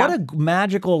truly, spiraling. Yeah. What a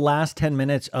magical last 10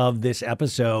 minutes of this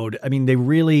episode. I mean, they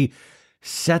really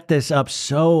set this up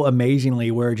so amazingly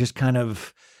where it just kind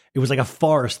of, it was like a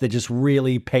farce that just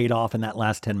really paid off in that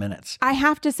last 10 minutes. I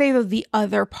have to say, though, the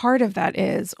other part of that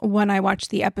is when I watched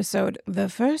the episode the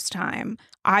first time,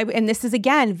 and this is,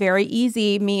 again, very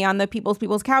easy, me on the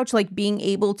people's couch, like being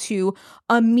able to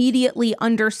immediately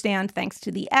understand, thanks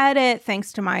to the edit,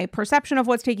 thanks to my perception of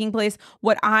what's taking place,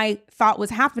 what I thought was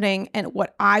happening and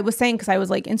what I was saying, because I was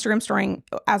like Instagram storying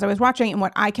as I was watching, and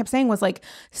what I kept saying was like,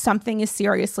 something is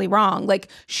seriously wrong. Like,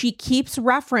 she keeps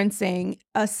referencing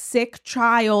a sick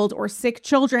child or sick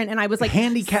children, and I was like,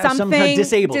 handicapped, sometimes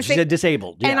disabled. She said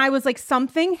disabled. Yeah. And I was like,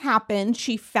 something happened.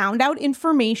 She found out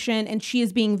information, and she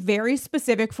is being very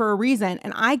specific for a reason.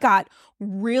 And I got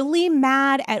really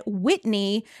mad at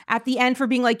Whitney at the end for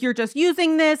being like, you're just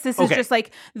using this. This is just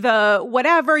like the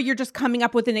whatever. You're just coming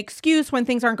up with an excuse when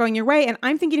things aren't going your way. And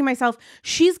I'm thinking to myself,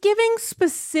 she's giving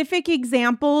specific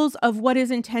examples of what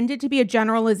is intended to be a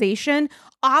generalization.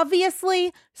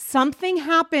 Obviously, something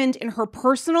happened in her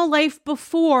personal life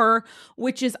before,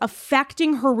 which is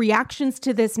affecting her reactions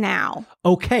to this now.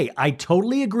 Okay, I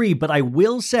totally agree, but I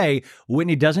will say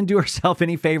Whitney doesn't do herself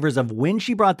any favors of when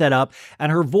she brought that up,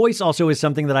 and her voice also is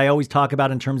something that I always talk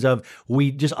about in terms of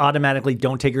we just automatically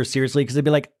don't take her seriously because they'd be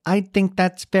like, I think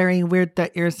that's very weird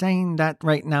that you're saying that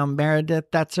right now, Meredith.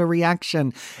 That's a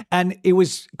reaction. And it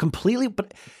was completely...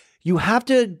 but. You have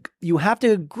to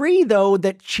agree, though,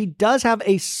 that she does have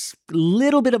a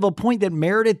little bit of a point that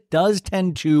Meredith does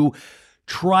tend to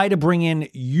try to bring in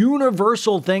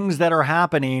universal things that are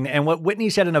happening. And what Whitney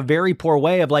said in a very poor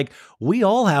way of like, we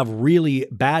all have really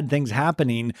bad things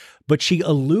happening, but she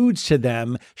alludes to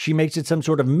them. She makes it some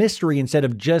sort of mystery instead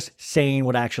of just saying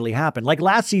what actually happened. Like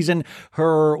last season,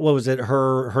 her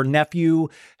nephew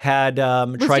had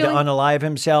tried to unalive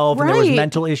himself, and there was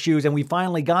mental issues, and we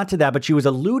finally got to that, but she was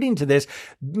alluding to this.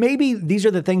 Maybe these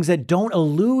are the things that don't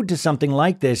allude to something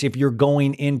like this if you're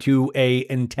going into a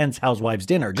intense housewives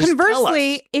dinner. Just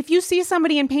conversely, if you see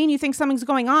somebody in pain, you think something's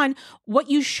going on, what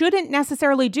you shouldn't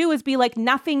necessarily do is be like,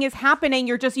 nothing is happening,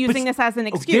 you're just using this as an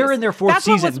excuse. They're in their fourth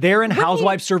season. They're in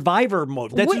Housewives Survivor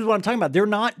mode. That's what I'm talking about. They're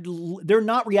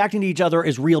not reacting to each other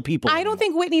as real people. I don't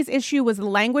think Whitney's issue was the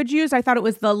language used. I thought it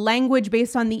was the language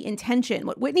based on the intention.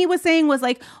 What Whitney was saying was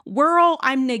like,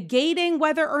 I'm negating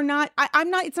whether or not,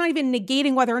 it's not even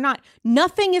negating whether or not.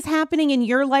 Nothing is happening in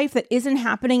your life that isn't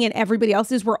happening in everybody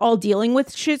else's. We're all dealing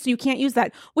with shit, so you can't use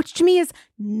that, which to me is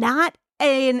not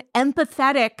an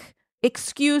empathetic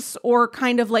excuse or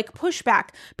kind of like pushback.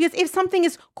 Because if something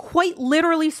is quite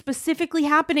literally specifically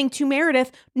happening to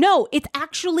Meredith, no, it's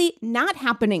actually not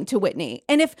happening to Whitney.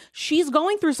 And if she's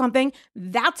going through something,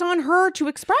 that's on her to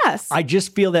express. I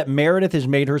just feel that Meredith has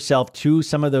made herself to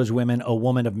some of those women a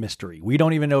woman of mystery. We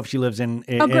don't even know if she lives in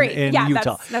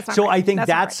Utah. That's so right. I think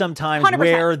that's sometimes 100%.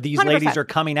 where these 100%. ladies are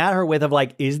coming at her with of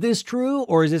like, is this true?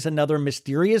 Or is this another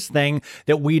mysterious thing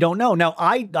that we don't know? Now,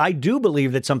 I do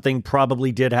believe that something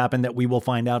probably did happen that we will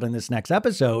find out in this next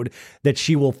episode, that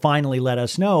she will finally let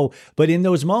us know. But in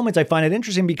those moments, I find it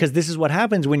interesting because this is what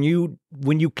happens when you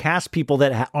cast people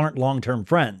that aren't long-term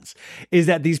friends, is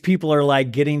that these people are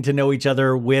like getting to know each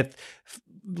other with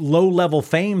low-level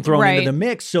fame thrown into the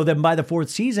mix. So then by the fourth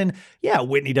season,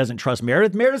 Whitney doesn't trust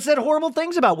Meredith. Meredith said horrible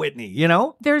things about Whitney, you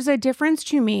know? There's a difference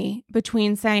to me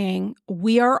between saying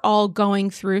we are all going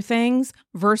through things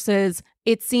versus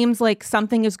it seems like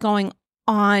something is going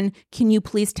on. Can you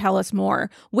please tell us more?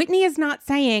 Whitney is not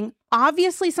saying,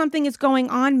 obviously something is going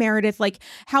on, Meredith. Like,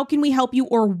 how can we help you?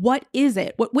 Or what is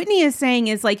it? What Whitney is saying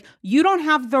is like, you don't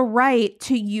have the right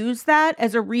to use that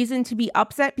as a reason to be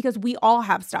upset because we all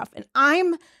have stuff. And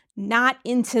I'm not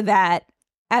into that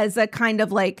as a kind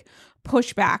of like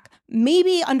pushback,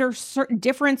 maybe under certain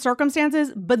different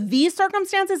circumstances, but these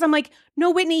circumstances, I'm like, no,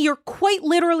 Whitney, you're quite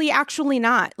literally actually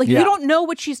not. Like, you don't know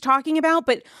what she's talking about,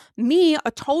 but me,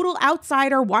 a total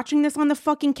outsider watching this on the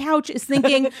fucking couch, is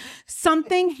thinking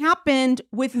something happened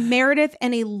with Meredith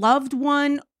and a loved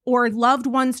one or loved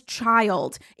one's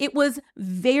child. It was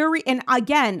and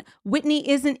again, Whitney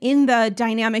isn't in the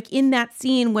dynamic in that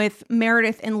scene with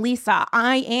Meredith and Lisa.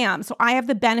 I am. So I have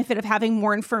the benefit of having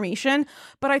more information,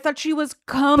 but I thought she was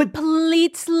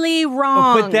completely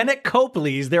wrong. But then at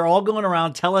Copley's, they're all going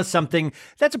around, tell us something.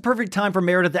 That's a perfect time for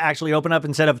Meredith to actually open up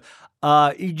instead of,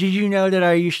 did you know that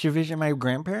I used to visit my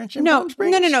grandparents in Palm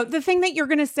Springs? No. The thing that you're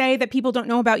going to say that people don't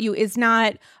know about you is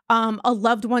not a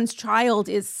loved one's child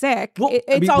is sick. Well,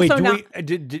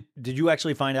 did you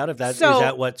actually find out if is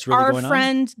that what's really going on? Our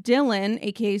friend Dylan,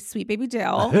 aka Sweet Baby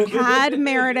Dill, had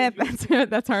Meredith.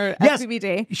 That's our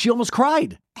SBBD. She almost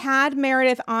cried. Had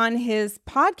Meredith on his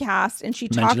podcast, and she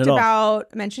talked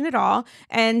about Mention It All,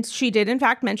 and she did in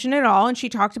fact mention it all, and she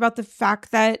talked about the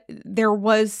fact that there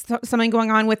was something going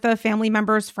on with a family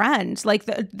member's friend, like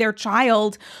their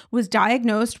child was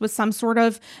diagnosed with some sort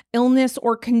of illness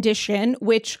or condition,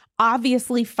 which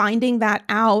obviously finding that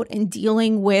out and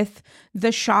dealing with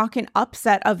the shock and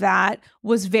upset of that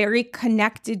was very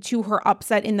connected to her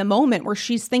upset in the moment, where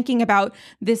she's thinking about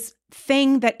this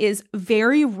thing that is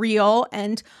very real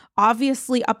and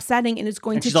obviously upsetting and is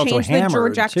going to change the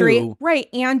trajectory. Too. Right.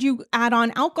 And you add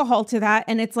on alcohol to that.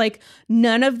 And it's like,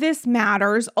 none of this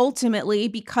matters ultimately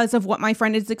because of what my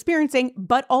friend is experiencing,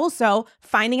 but also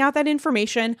finding out that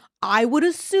information, I would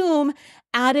assume,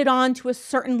 added on to a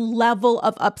certain level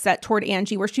of upset toward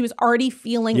Angie, where she was already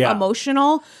feeling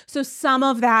emotional. So some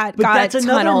of that got that's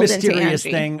tunneled another mysterious into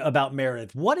Angie. thing about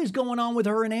Meredith. What is going on with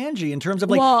her and Angie in terms of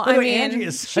like? Well, I mean, Angie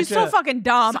is she's so fucking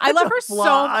dumb. I love her so.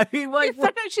 I mean, like,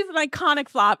 she's an iconic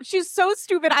flop. She's so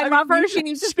stupid. I love her. She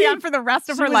needs to stay on for the rest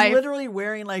of her life. She was literally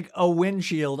wearing like a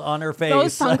windshield on her face.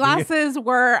 Those sunglasses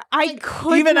were. I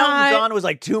could even not. Elton John was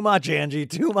like, too much, Angie,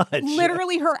 too much.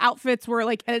 Literally, her outfits were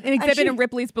like an exhibit in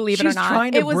Ripley's Believe It or Not. She's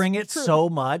trying to bring it so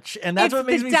much, and that's what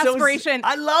makes me desperation. so.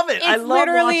 I love it. I love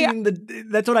watching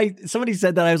That's what somebody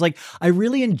said that I was like, I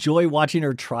really enjoy watching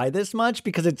her try this much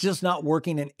because it's just not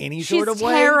working in any sort of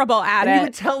way. She's terrible at it. You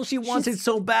can tell she wants it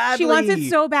so badly. She wants it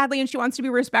so badly, and she wants to be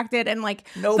respected. And like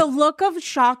the look of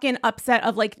shock and upset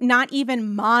of like not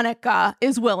even Monica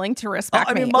is willing to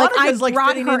respect me. I mean, Monica's like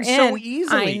brought fitting her in so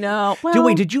easily. I know.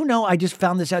 Wait, did you know? I just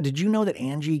found this out. Did you know that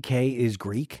Angie K is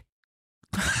Greek?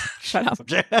 Shut up.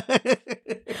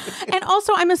 And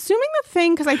also, I'm assuming the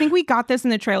thing, because I think we got this in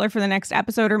the trailer for the next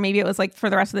episode, or maybe it was like for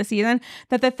the rest of the season,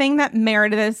 that the thing that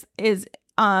Meredith is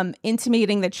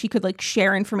intimating that she could like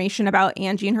share information about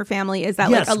Angie and her family is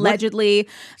that like allegedly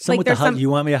like there's some,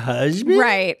 you want me a husband?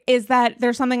 Right. Is that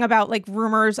there's something about like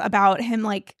rumors about him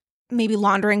like maybe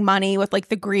laundering money with like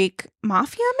the Greek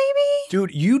mafia, maybe?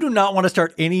 Dude, you do not want to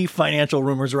start any financial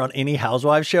rumors around any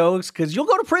housewife shows because you'll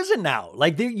go to prison now.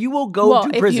 Like you will go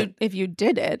to prison. If you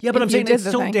did it. Yeah, but I'm saying it's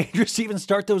so dangerous to even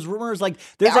start those rumors. Like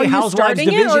there's a housewives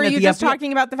division or are at you the just FBI.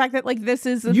 talking about the fact that like this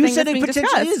is the you thing said that's it being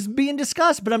potentially discussed? is being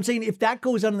discussed, but I'm saying if that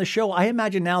goes on in the show, I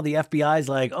imagine now the FBI is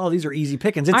like, oh, these are easy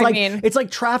pickings. It's like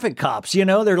traffic cops, you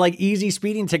know? They're like easy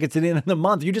speeding tickets at the end of the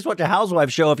month. You just watch a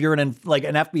housewife show. If you're an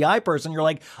FBI person, you're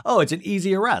like, oh, it's an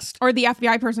easy arrest. Or the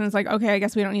FBI person is like, okay, I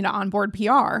guess we don't need to onboard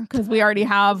PR because we already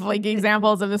have like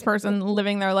examples of this person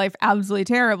living their life absolutely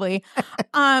terribly.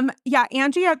 Yeah,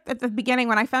 Angie at the beginning,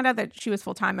 when I found out that she was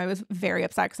full time, I was very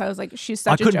upset because I was like, she's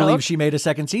such a joke. I couldn't believe she made a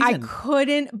second season. I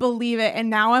couldn't believe it. And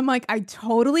now I'm like, I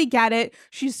totally get it.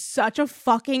 She's such a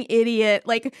fucking idiot.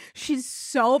 Like, she's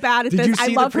so bad at this. Did you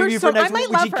see I love the preview her for so next I might week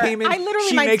when love she her. came in? I literally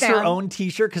she might makes stand. her own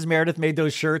t-shirt because Meredith made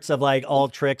those shirts of like all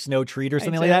tricks, no treat or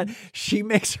something like that. She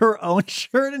makes her own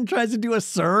shirt and tries to do a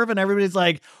serve and everybody's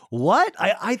like, what?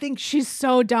 I think she's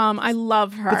so dumb. I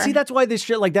love her. But see, that's why this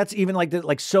shit, like, that's even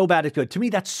like so bad it's good. To me,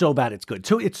 that's so bad it's good.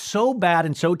 So it's so bad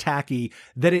and so tacky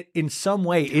that it in some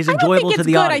way is enjoyable to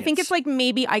the audience. I think it's like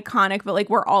maybe iconic, but like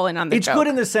we're all in on the joke. It's good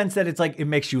in the sense that it's like it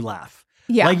makes you laugh.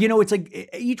 Yeah. Like, you know, it's like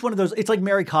each one of those, it's like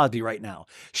Mary Cosby right now.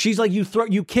 She's like, you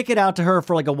kick it out to her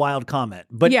for like a wild comment.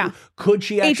 But could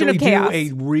she actually do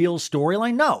a real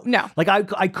storyline? No. Like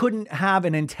I couldn't have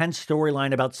an intense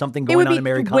storyline about something going on in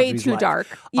Mary Cosby's life. It would be way too dark.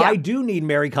 Yeah. I do need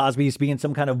Mary Cosby being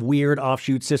some kind of weird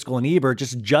offshoot Siskel and Ebert,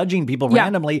 just judging people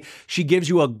randomly. She gives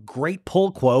you a great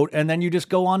pull quote and then you just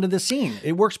go on to the scene.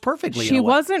 It works perfectly. She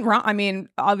wasn't wrong. I mean,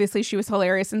 obviously she was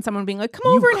hilarious and someone being like,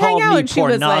 come over and hang out. And she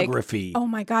was like, oh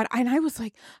my God. And I was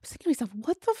thinking to myself,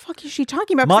 what the fuck is she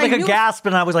talking about? Monica gasped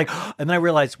and I was like, and then I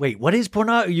realized, wait, what is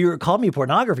pornography? You called me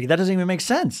pornography. That doesn't even make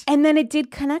sense. And then it did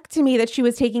connect to me that she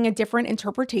was taking a different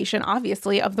interpretation,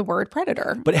 obviously, of the word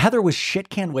predator. But Heather was shit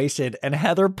can wasted and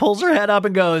Heather pulls her head up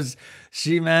and goes,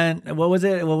 she meant, what was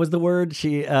it? What was the word?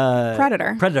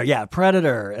 Predator. Predator. Yeah,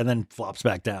 predator. And then flops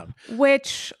back down.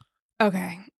 Which,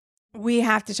 okay, we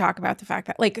have to talk about the fact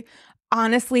that like,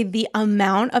 honestly, the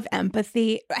amount of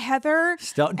empathy, Heather.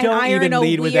 Don't even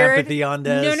lead with empathy on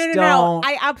this. No.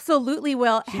 I absolutely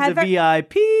will. She's Heather, a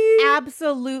VIP.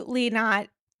 Absolutely not.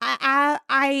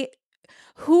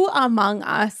 Who among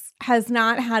us has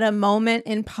not had a moment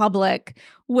in public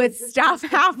with stuff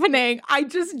happening? I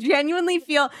just genuinely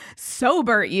feel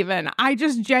sober. Even I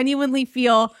just genuinely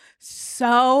feel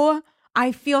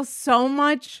I feel so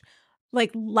much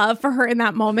like love for her in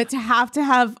that moment to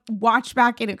have watched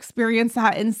back and experienced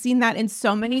that and seen that in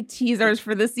so many teasers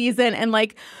for the season and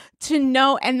like to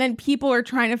know, and then people are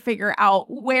trying to figure out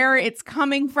where it's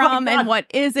coming from and what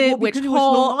is it, which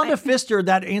hole. Milana Pfister,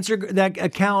 that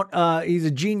account, he's a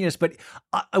genius. But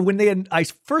when I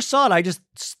first saw it, I just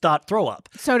thought throw up.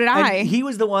 So did I. And he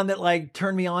was the one that like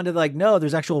turned me on to like, no,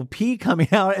 there's actual pee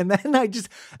coming out, and then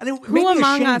who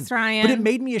among us, Ryan? But it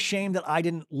made me ashamed that I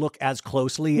didn't look as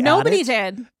closely. Nobody at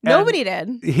it. did. Nobody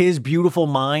did. His beautiful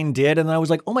mind did, and I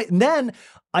was like, oh my. And then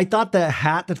I thought the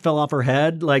hat that fell off her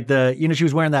head, like she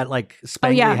was wearing that like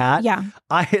spangly hat. Yeah.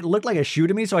 It looked like a shoe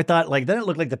to me. So I thought like, then it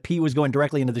looked like the pee was going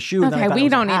directly into the shoe. Okay, we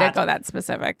don't need to go that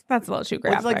specific. That's a little too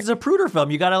graphic. It's like a Zapruder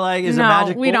film. You got to like, is a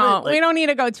magic bullet? Don't. We don't need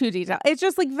to go too detailed. It's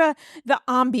just like the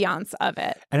ambiance of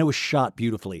it. And it was shot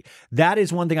beautifully. That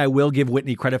is one thing I will give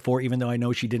Whitney credit for, even though I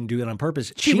know she didn't do it on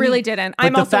purpose. She really didn't.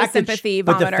 I'm also a sympathy vomiter.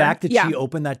 But the fact that she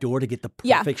opened that door to get the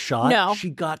perfect shot, she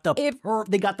got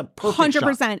they got the perfect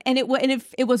 100%, shot. And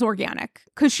it was organic.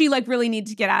 Because she like really needs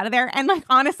to get out of there. And like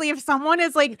honestly, if someone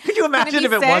is like, could you imagine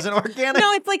if it wasn't organic?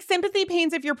 No, it's like sympathy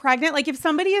pains if you're pregnant. Like if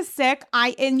somebody is sick,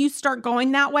 and you start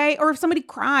going that way, or if somebody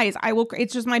cries,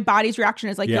 it's just my body's reaction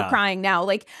is like, you're crying now.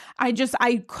 Like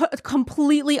I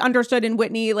completely understood in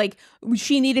Whitney, like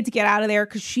she needed to get out of there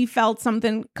because she felt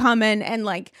something coming, and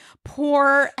like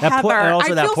poor Heather. And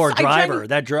also that poor driver.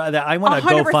 I want to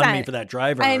GoFundMe for that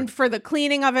driver. And for the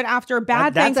cleaning of it after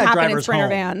bad things happen in Sprinter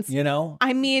vans. You know?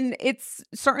 I mean, it's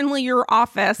certainly your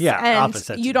office. Yeah, and office.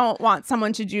 You don't want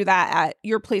someone to do that at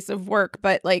your place of work,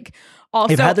 but like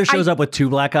Also, If Heather shows up with 2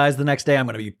 black eyes the next day, I'm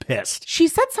going to be pissed. she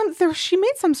said something. She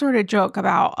made some sort of joke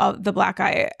about the black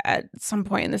eye at some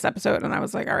point in this episode, and I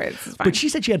was like, "All right, this is fine." But she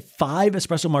said she had 5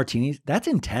 espresso martinis. That's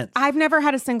intense. I've never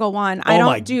had a single one. Oh I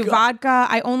my don't do God. vodka.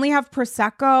 I only have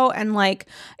prosecco, and like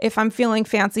if I'm feeling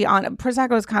fancy on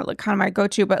prosecco is kind of my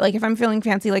go-to. But like if I'm feeling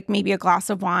fancy, like maybe a glass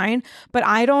of wine. But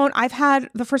I don't. I've had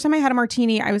the first time I had a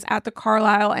martini, I was at the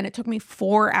Carlisle, and it took me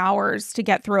 4 hours to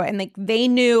get through it. And like they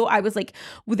knew I was like,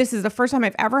 well, this is the first time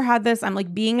I've ever had this. I'm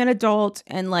like being an adult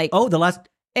and like Oh, the last.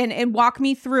 and walk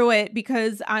me through it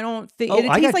because I don't think Oh,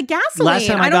 it tastes like gasoline. Last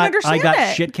time I don't understand I got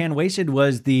it. shit can wasted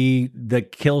was the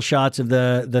kill shots of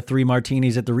the 3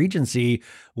 martinis at the Regency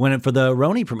for the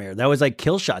Roni premiere. That was like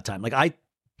kill shot time. Like I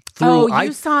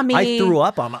saw me. I threw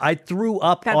up on the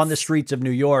That's- streets of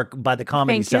New York by the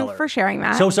Comedy Thank Cellar. you for sharing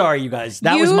that. So sorry, you guys.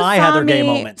 That You was my saw Heather Gay me-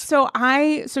 moment. So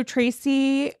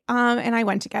Tracy and I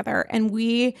went together and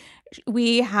we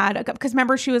had because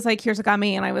remember she was like, here's a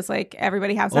gummy, and I was like,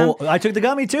 everybody has some. Oh, I took the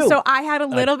gummy too. So I had a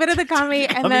little bit of the gummy,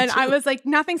 and then I too. was like,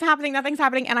 nothing's happening,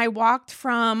 and I walked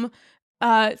from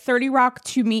 30 Rock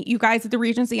to meet you guys at the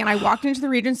Regency, and I walked into the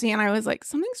Regency and I was like,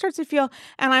 something starts to feel,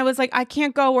 and I was like, I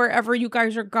can't go wherever you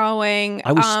guys are going.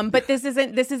 But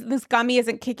this gummy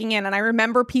isn't kicking in. And I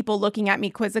remember people looking at me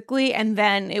quizzically, and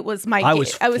then it was I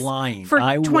was flying. For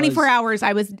 24 hours,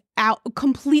 I was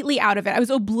completely out of it. I was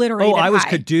obliterated. Oh, I was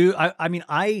high.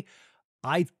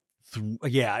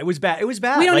 Yeah, it was bad. It was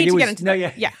bad. We don't Like, need it to was, get into no,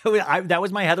 that. yeah. That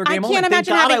was my Heather Gay I moment. can't Thank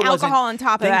imagine God having I wasn't- alcohol on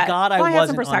top of that. Thank God I Well, had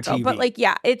some wasn't on Prosecco, TV. but like,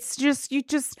 yeah, it's just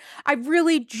I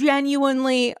really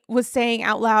genuinely was saying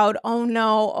out loud, oh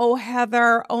no, oh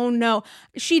Heather, oh no.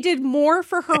 She did more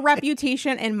for her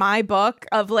reputation in my book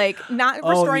of like not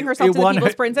restoring herself to the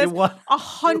People's Princess.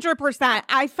 100%.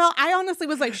 I honestly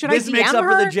was like, should This I DM makes up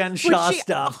her? for the Jen Shaw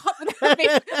stuff. maybe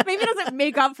it doesn't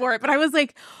make up for it, but I was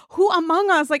like, who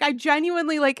among us? Like, I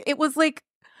genuinely like, it was like,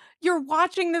 you're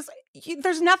watching this.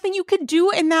 There's nothing you could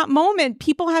do in that moment.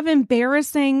 People have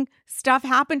embarrassing stuff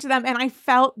happen to them. And I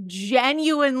felt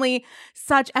genuinely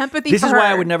such empathy This for is her. why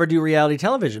I would never do reality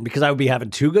television, because I would be having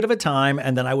too good of a time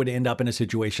and then I would end up in a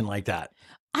situation like that.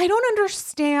 I don't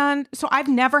understand. So I've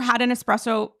never had an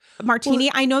espresso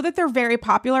martini. I know that they're very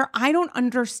popular. I don't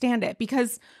understand it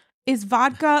because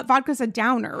vodka's a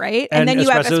downer, right? And then you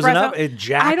have espresso's espresso. enough. It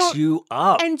jacks you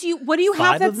up. And what do you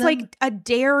have 5 that's of them? like a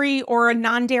dairy or a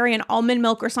non-dairy and almond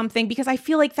milk or something? Because I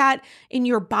feel like that in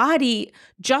your body,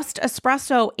 just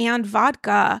espresso and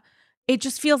vodka, it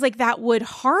just feels like that would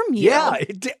harm you. Yeah,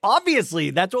 obviously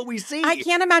that's what we see. I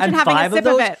can't imagine And having a 5 sip of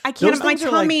those- it. I can't. those My things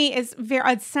are like- tummy is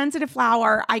a sensitive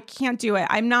flower. I can't do it.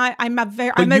 I'm a But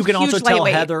you can huge also tell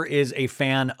lightweight. Heather is a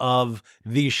fan of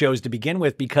these shows to begin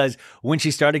with, because when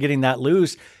she started getting that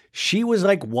loose, she was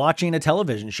like watching a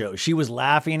television show. She was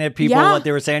laughing at people, what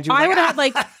they were saying. She was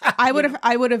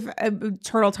I would have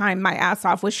turtle time my ass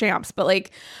off with Champs, but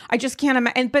like I just can't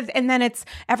imagine. And then it's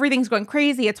everything's going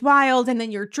crazy. It's wild, and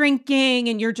then you're drinking,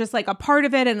 and you're just like a part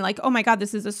of it, and like, oh my god,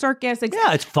 this is a circus.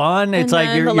 Yeah, it's fun. It's like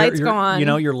then the lights go on.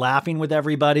 You're laughing with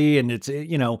everybody, and it's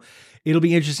it'll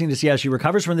be interesting to see how she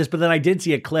recovers from this. But then I did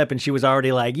see a clip, and she was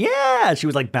already like, yeah, she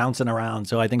was like bouncing around.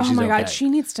 So I think she's oh my okay. god, she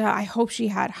needs to. I hope she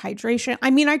had hydration.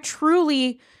 I mean, I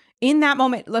truly. In that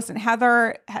moment, listen,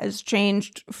 Heather has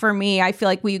changed for me. I feel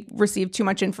like we received too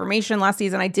much information last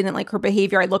season. I didn't like her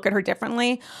behavior. I look at her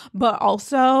differently, but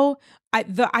also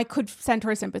I could send her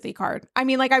a sympathy card. I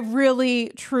mean, like I really,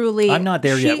 truly. I'm not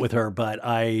there yet with her, but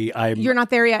I'm. You're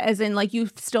not there yet, as in like you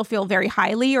still feel very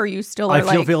highly, or you still are I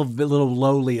like. feel a little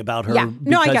lowly about her Yeah.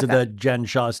 No, I because get of the Jen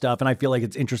Shaw stuff. And I feel like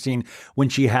it's interesting when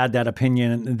she had that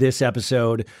opinion in this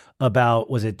episode about,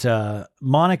 was it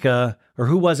Monica, or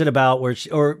who was it about, where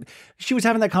she was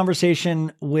having that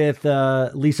conversation with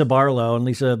Lisa Barlow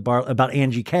about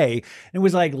Angie K. And it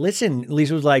was like, listen,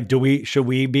 Lisa was like, should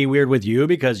we be weird with you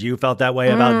because you felt that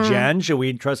way about Jen? Should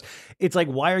we trust? It's like,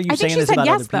 why are you I think saying she this said about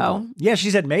yes, other people? though. Yeah,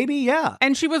 she said maybe, yeah.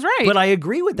 And she was right. But I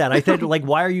agree with that. I said, like,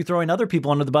 why are you throwing other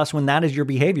people under the bus when that is your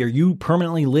behavior? You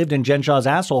permanently lived in Jen Shaw's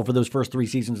asshole for those first 3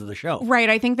 seasons of the show. Right.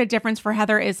 I think the difference for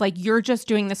Heather is like, you're just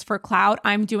doing this for clout.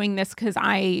 I'm doing this because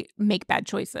I make bad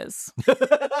choices.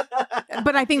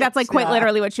 But I think that's like quite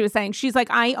literally what she was saying. She's like,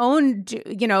 I own,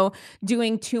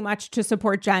 doing too much to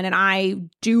support Jen. And I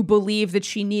do believe that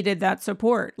she needed that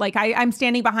support. Like I'm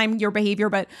standing behind your behavior,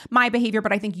 but I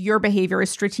think your behavior is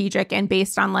strategic and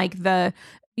based on like the,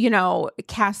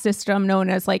 caste system known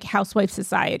as like housewife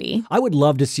society. I would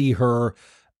love to see her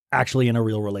actually in a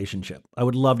real relationship. I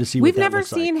would love to see. We've what that never looks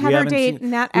seen like. Heather date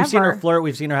Nat ever. We've seen her flirt.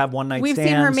 We've seen her have one night We've seen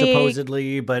her stands make-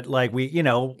 supposedly, but like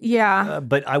Yeah.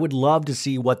 but I would love to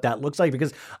see what that looks like,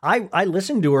 because I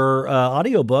listened to her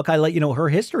audiobook. I let her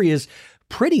history is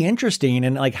pretty interesting,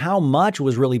 and like how much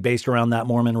was really based around that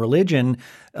Mormon religion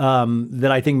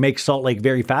that I think makes Salt Lake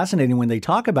very fascinating when they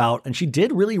talk about. And she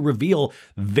did really reveal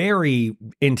very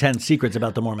intense secrets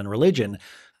about the Mormon religion.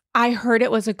 I heard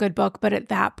it was a good book, but at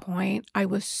that point, I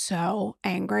was so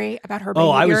angry about her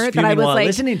behavior I was that I was like,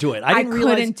 listening to it. I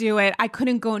couldn't do it. I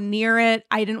couldn't go near it.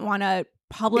 I didn't want to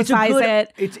publicize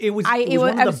it. It was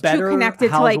one of the better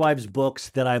Housewives books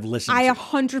that I've listened to. I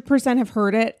 100% have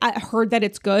heard it. I heard that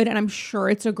it's good, and I'm sure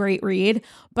it's a great read.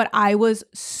 But I was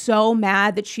so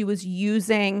mad that she was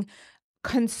using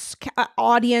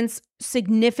audience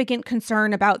significant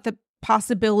concern about the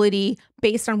possibility,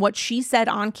 based on what she said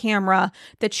on camera,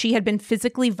 that she had been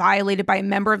physically violated by a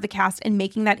member of the cast, and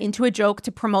making that into a joke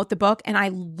to promote the book. And I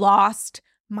lost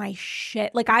my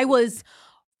shit. Like, I was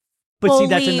But see,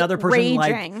 that's another person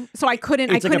raging. like. So I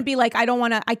couldn't be like, I don't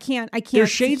want to. I can't.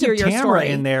 There's shades hear of your Tamara story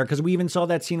in there, because we even saw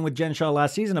that scene with Jen Shaw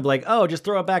last season of like, oh, just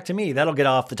throw it back to me. That'll get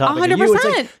off the topic of you. It's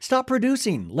like, stop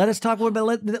producing. Let us talk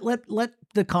about let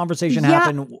the conversation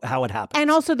happen how it happens. And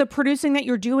also, the producing that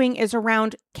you're doing is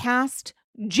around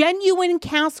genuine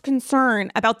cast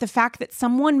concern about the fact that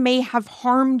someone may have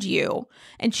harmed you,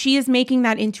 and she is making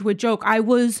that into a joke. I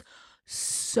was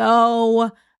so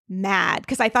mad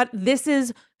because I thought this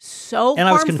is so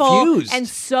harmful and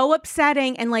so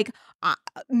upsetting, and like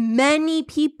many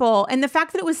people, and the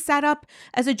fact that it was set up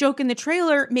as a joke in the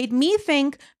trailer made me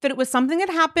think that it was something that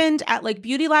happened at like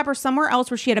Beauty Lab or somewhere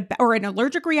else where she had or an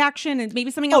allergic reaction, and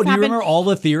maybe something else happened. Do you remember all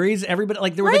the theories? Everybody,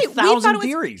 like, there were like 1,000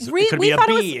 theories. It could be a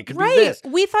bee. It could be this.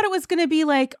 We thought it was going to be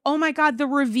like, oh my God, the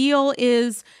reveal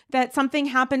is that something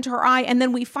happened to her eye, and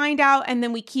then we find out, and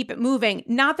then we keep it moving.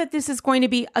 Not that this is going to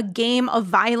be a game of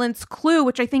violence Clue,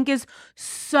 which I think is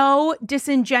so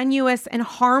disingenuous and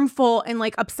harmful and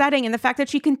like upsetting. And the fact that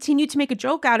she continued to make a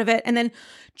joke out of it and then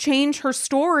change her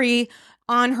story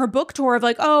on her book tour of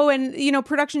like, oh, and you know,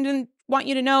 production didn't want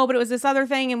you to know, but it was this other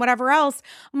thing and whatever else.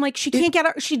 I'm like, she can't get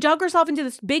out. She dug herself into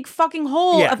this big fucking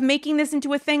hole of making this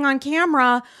into a thing on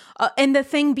camera. And the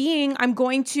thing being, I'm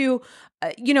going to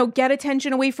get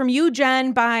attention away from you,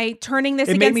 Jen, by turning this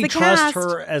against the cast. It made me trust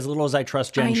her as little as I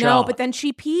trust Jen Shaw. I know, but then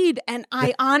she peed, and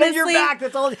I honestly... You're back.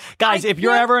 That's all. Guys, if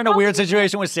you're ever in a weird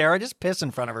situation with Sarah, just piss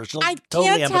in front of her. She'll totally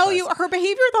empathize. I can't tell you, her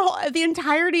behavior the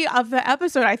entirety of the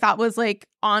episode, I thought was like,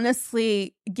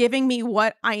 honestly, giving me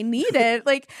what I needed.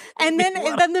 Like, and then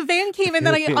the van came, and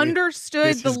then I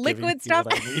understood the liquid stuff.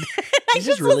 This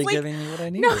is really giving me what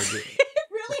I needed.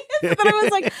 No, but I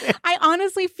was like, I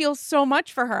honestly feel so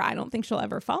much for her. I don't think she'll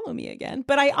ever follow me again.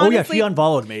 But I honestly, she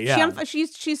unfollowed me. Yeah,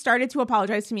 she started to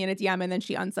apologize to me in a DM, and then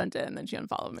she unsent it, and then she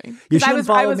unfollowed me. I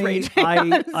was raging.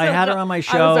 I had her on my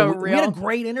show. We had a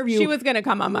great interview. She was going to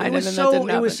come on mine.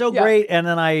 It was so great. And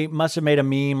then I must have made a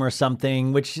meme or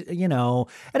something, which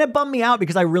and it bummed me out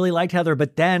because I really liked Heather.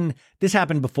 But then this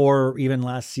happened before even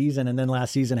last season, and then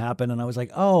last season happened, and I was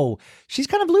like, oh, she's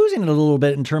kind of losing it a little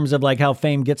bit in terms of like how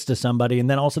fame gets to somebody, and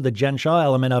then also the Jen Shaw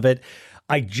element of it.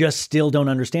 I just still don't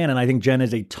understand. And I think Jen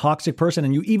is a toxic person.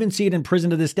 And you even see it in prison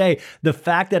to this day. The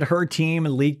fact that her team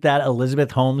leaked that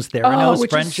Elizabeth Holmes Theranos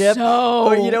friendship.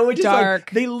 Which is dark.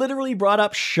 Like, they literally brought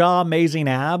up Shaw Amazing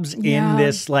Abs in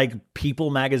this like People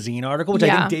magazine article, which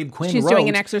I think Dave Quinn wrote. She's doing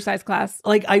an exercise class.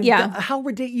 Like, how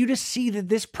ridiculous. You just see that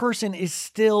this person is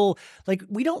still like,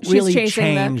 we don't really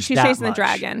change She's chasing the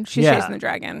dragon. She's chasing the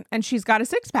dragon. And she's got a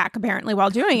six-pack apparently while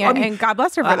doing it. And God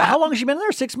bless her for that. How long has she been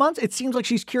there? 6 months? It seems like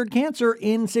she's cured cancer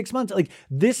in 6 months. Like,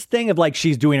 this thing of like,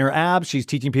 she's doing her abs, she's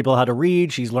teaching people how to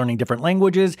read, she's learning different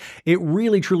languages. It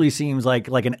really truly seems like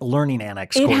a learning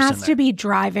annex course. It has to be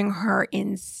driving her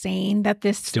insane that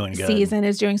this season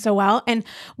is doing so well. And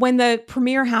when the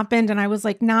premiere happened, and I was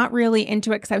like not really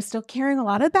into it because I was still carrying a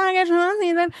lot of baggage from that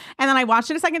season, and then I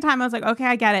watched it a second time, I was like, okay,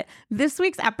 I get it. This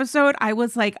week's episode, I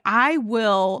was like, I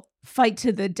will fight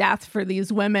to the death for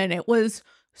these women. It was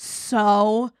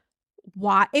so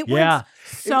wild. It was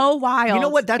so wild. You know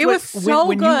what? It was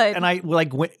so good.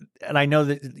 And I know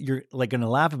that you're like going to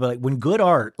laugh, but like when good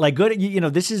art, like good,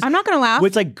 this is. I'm not going to laugh.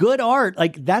 It's like good art.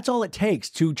 Like that's all it takes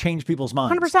to change people's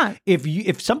minds. 100%.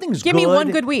 If something's give me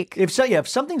one good week. If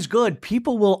something's good,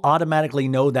 people will automatically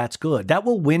know that's good. That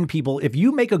will win people. If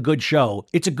you make a good show,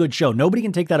 it's a good show. Nobody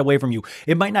can take that away from you.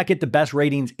 It might not get the best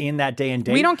ratings in that day and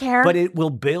date. We don't care. But it will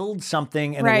build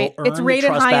something, and it will earn it's rated the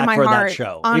trust high back in my for heart, that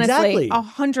show. Honestly, exactly.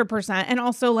 100%. And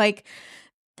also like,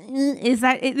 is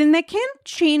that it? And that can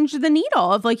change the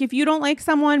needle of like, if you don't like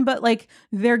someone, but like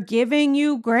they're giving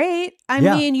you great. I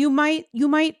mean, you might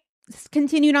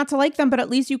continue not to like them, but at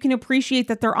least you can appreciate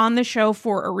that they're on the show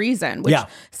for a reason, which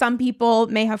some people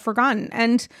may have forgotten.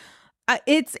 And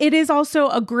it is also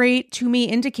a great, to me,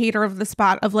 indicator of the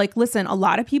spot of like, listen, a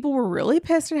lot of people were really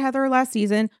pissed at Heather last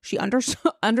season. She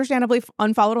understandably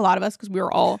unfollowed a lot of us because we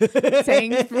were all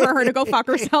saying for her to go fuck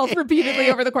herself repeatedly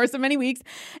over the course of many weeks.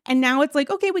 And now it's like,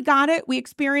 okay, we got it. We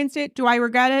experienced it. Do I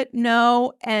regret it?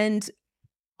 No. And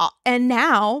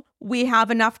now we have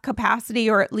enough capacity,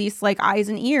 or at least like eyes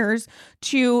and ears,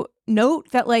 to note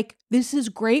that like this is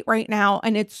great right now,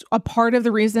 and it's a part of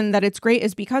the reason that it's great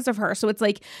is because of her. So it's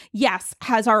like, yes,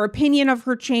 has our opinion of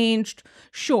her changed?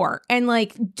 Sure. And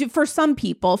like for some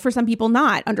people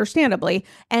not, understandably.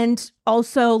 And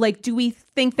also like, do we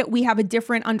think that we have a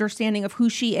different understanding of who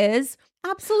she is?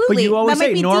 Absolutely. But you always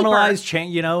say normalize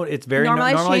change. You know, it's very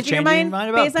normalize changing your mind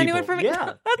about based on new information.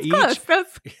 Yeah, that's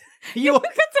close. You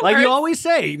always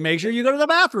say, make sure you go to the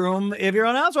bathroom if you're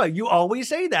on Housewives. You always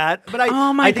say that. But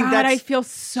I think I feel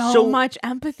so much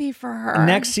empathy for her.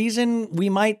 Next season, we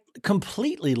might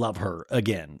completely love her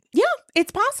again. Yeah,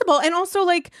 it's possible. And also,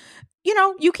 like, you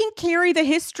know, you can carry the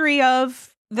history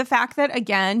of the fact that,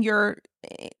 again, you're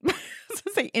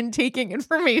say intaking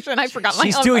information. I forgot my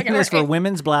She's doing this for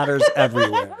women's bladders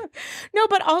everywhere. No,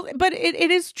 but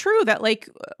it is true that like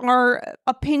our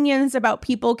opinions about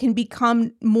people can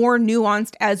become more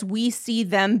nuanced as we see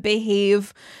them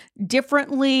behave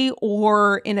differently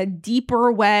or in a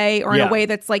deeper way or in a way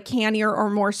that's like cannier or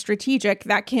more strategic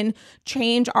that can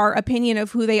change our opinion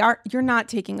of who they are. You're not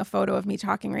taking a photo of me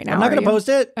talking right now. I'm not going to post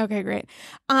it. Okay, great.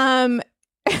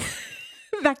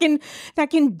 That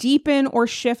can deepen or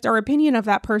shift our opinion of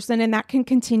that person, and that can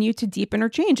continue to deepen or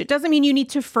change. It doesn't mean you need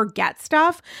to forget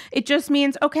stuff. It just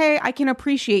means, okay, I can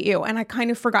appreciate you. And I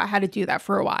kind of forgot how to do that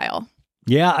for a while.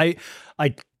 Yeah,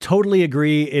 I totally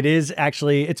agree. It is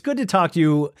actually, it's good to talk to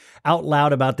you out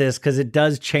loud about this because it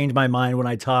does change my mind when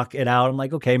I talk it out. I'm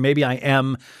like, okay, maybe I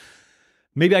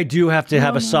do have to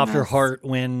have a softer heart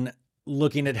when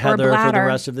looking at Heather for the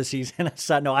rest of the season.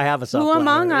 No, I have a soft Who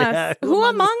among us? Yeah, Who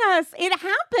among us? It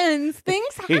happens.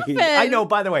 Things happen. I know,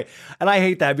 by the way. And I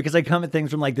hate that because I come at things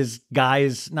from like this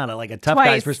guy's, not like a tough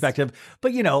guy's perspective,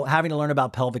 but you know, having to learn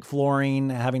about pelvic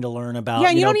flooring, having to learn about... Yeah,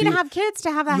 you don't need to have kids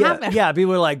to have that happen. Yeah,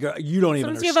 people are like, you don't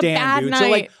even understand, dude. So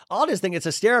like, I'll just think it's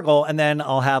hysterical. And then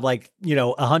I'll have like,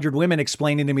 100 women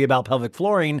explaining to me about pelvic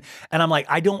flooring. And I'm like,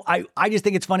 I just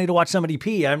think it's funny to watch somebody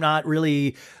pee. I'm not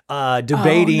really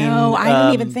debating... Oh, no. I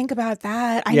didn't even think about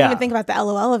that. I didn't even think about the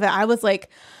LOL of it. I was like,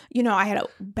 I had a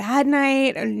bad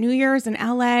night on New Year's in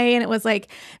LA, and it was like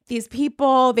these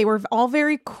people, they were all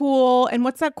very cool. And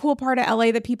what's that cool part of LA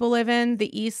that people live in?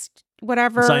 The East,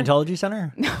 whatever. Scientology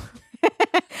Center?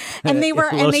 And they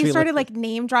started like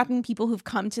name dropping people who've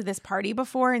come to this party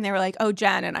before, and they were like, "Oh,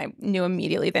 Jen," and I knew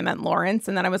immediately they meant Lawrence,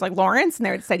 and then I was like, "Lawrence," and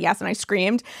they said yes, and I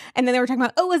screamed, and then they were talking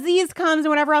about, "Oh, Aziz comes," and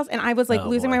whatever else, and I was like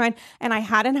losing my mind, and I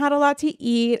hadn't had a lot to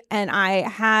eat, and I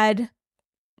had,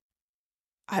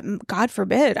 God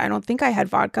forbid, I don't think I had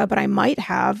vodka, but I might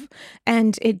have,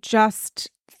 and it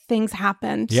just, things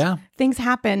happened. Yeah, things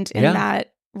happened in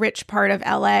that rich part of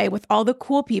LA with all the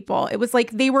cool people. It was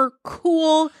like they were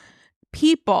cool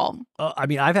people. I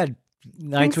mean, I've had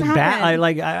nights with bad.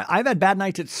 I've had bad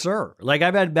nights at Sir. Like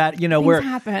I've had bad, where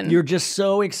you're just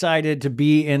so excited to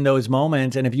be in those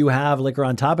moments, and if you have liquor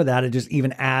on top of that, it just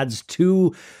even adds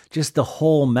to just the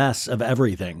whole mess of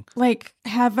everything. Like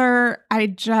Heather,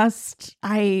 we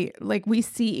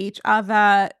see each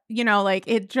other.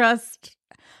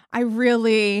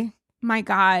 My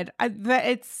God,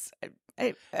 it's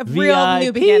a real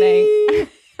new beginning.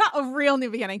 A real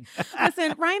new beginning.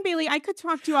 Listen, Ryan Bailey, I could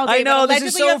talk to you all day. I know, this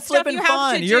is so flippin'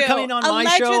 fun. You're coming on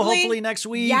my show hopefully next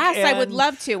week. Yes, I would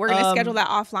love to. We're going to schedule that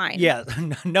offline. Yeah.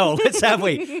 No, let's have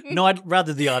No, I'd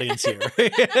rather the audience here.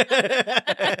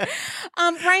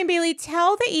 Ryan Bailey,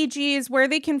 tell the AGs where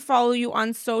they can follow you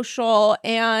on social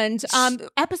and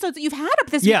episodes that you've had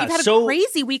up this week. You've had a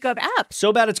crazy week of eps.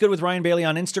 So Bad It's Good with Ryan Bailey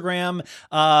on Instagram.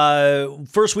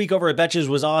 First week over at Betches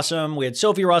was awesome. We had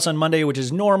Sophie Ross on Monday, which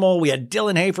is normal. We had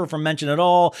Dylan Hafer from Mention It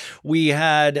All. We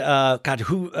had the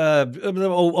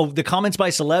Comments by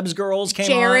Celebs Girls came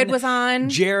Jared on.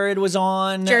 Jared was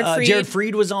on. Jared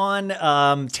Fried was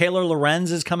on. Taylor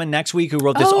Lorenz is coming next week, who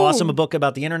wrote this awesome book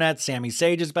about the internet. Sammy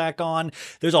Sage is back on.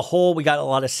 We got a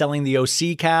lot of Selling the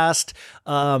OC cast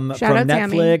from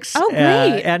Netflix. Oh,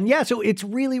 great. And yeah, so it's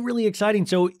really, really exciting.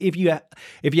 So if you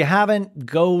haven't,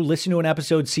 go listen to an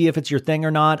episode, see if it's your thing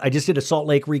or not. I just did a Salt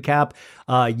Lake recap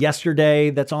yesterday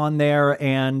that's on there,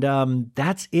 and And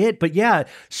that's it. But yeah,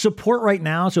 support right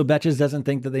now so Betches doesn't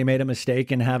think that they made a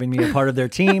mistake in having me a part of their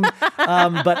team.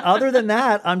 But other than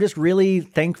that, I'm just really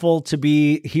thankful to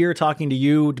be here talking to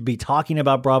you, to be talking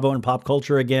about Bravo and pop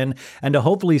culture again, and to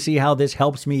hopefully see how this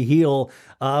helps me heal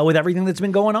with everything that's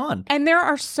been going on. And there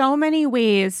are so many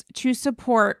ways to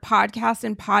support podcasts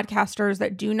and podcasters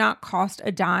that do not cost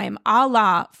a dime. A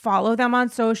la follow them on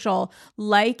social,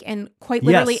 like and quite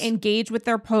literally engage with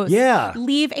their posts. Yeah.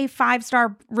 Leave a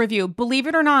 5-star review. Believe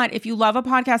it or not, if you love a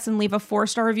podcast and leave a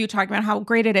 4-star review talking about how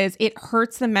great it is, it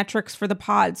hurts the metrics for the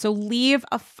pod. So leave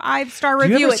a 5-star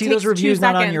review. Do you ever it see takes those reviews 2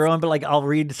 not seconds. on your own, but like I'll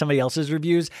read somebody else's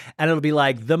reviews and it'll be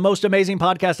like the most amazing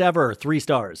podcast ever, 3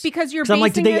 stars. Because you're I'm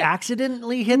like, did basing they it-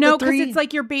 accidentally hit No, the because 3? it's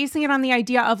like you're basing it on the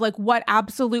idea of like what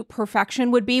absolute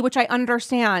perfection would be, which I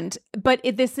understand. But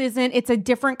this isn't, it's a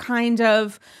different kind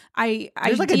of There's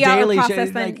idea like a daily or show.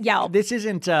 process than Like, Yelp. this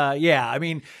isn't, I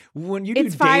mean, when you do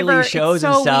It's daily Fiverr, shows it's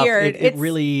and so stuff, weird. it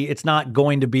really, it's not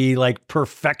going to be like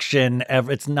perfection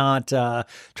ever. It's not, trying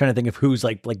to think of who's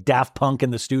like Daft Punk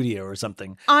in the studio or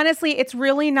something. Honestly, it's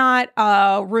really not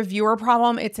a reviewer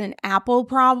problem. It's an Apple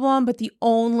problem. But the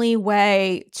only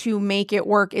way to make it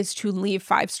work is to leave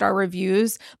 5-star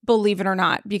reviews, believe it or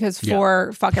not, because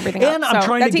fuck everything And up. I'm So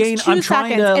trying that to takes gain, 2 I'm trying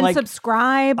seconds. to And like,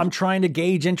 subscribe. I'm trying to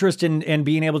gauge interest in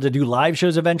being able to do live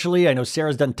shows eventually. I know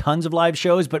Sarah's done tons of live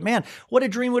shows, but man, what a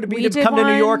dream would it be We to did come to New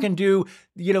one. York and do,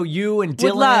 you and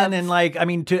Would love. Dylan and like, I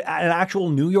mean, to an actual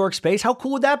New York space. How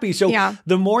cool would that be? So Yeah.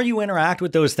 the more you interact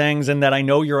with those things and that I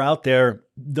know you're out there,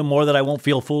 the more that I won't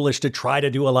feel foolish to try to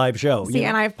do a live show. See,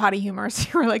 and I have potty humor. So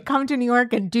you were like, come to New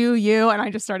York and do you. And I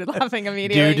just started laughing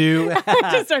immediately. Do.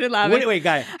 I just started laughing. Wait,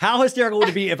 guy, how hysterical would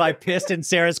it be if I pissed in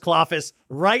Sarah's cloffice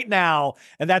right now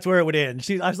and that's where it would end?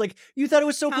 I was like, you thought it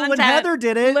was so cool when Content. Heather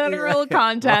did it. Literal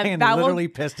content. Ryan That will- literally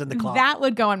pissed in the closet. That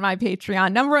would go on my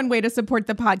Patreon. Number one way to support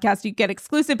the podcast. You get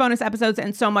exclusive bonus episodes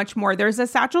and so much more. There's a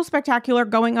Satchel Spectacular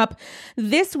going up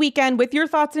this weekend with your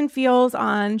thoughts and feels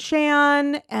on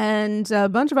Shan and a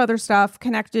bunch of other stuff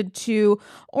connected to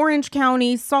Orange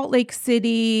County, Salt Lake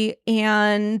City,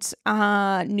 and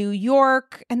New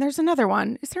York. And there's another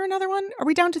one. Is there another one? Are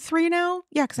we down to 3 now?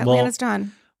 Yeah, because Atlanta's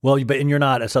done. Well, and you're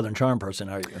not a Southern Charm person,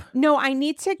 are you? No, I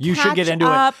need to You should catch get into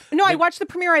it. up. No, I watched the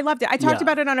premiere. I loved it. I talked Yeah.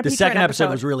 about it on a The Patreon second episode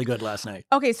episode was really good last night.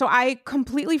 Okay, so I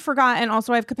completely forgot, and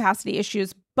also I have capacity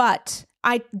issues, but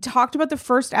I talked about the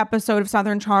first episode of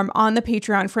Southern Charm on the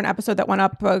Patreon for an episode that went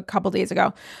up a couple days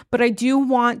ago. But I do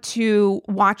want to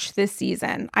watch this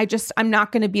season. I'm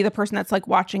not going to be the person that's like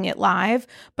watching it live,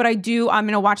 but I'm going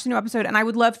to watch the new episode, and I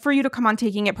would love for you to come on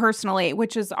Taking It Personally,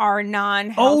 which is our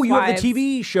non-housewives. Oh, you have the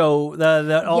TV show,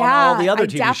 all the other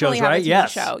TV shows, have right? A TV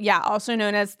Yes. show. Yeah, also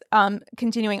known as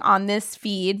continuing on this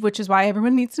feed, which is why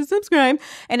everyone needs to subscribe.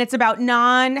 And it's about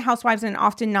non-housewives and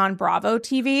often non-Bravo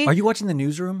TV. Are you watching The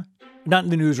Newsroom? Not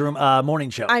in the Newsroom, Morning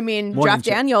Show. I mean, Morning Jeff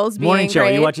Show. Daniels being Morning Show.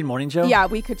 great. Are you watching Morning Show? Yeah,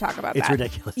 we could talk about It's that.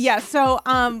 ridiculous. Yeah, so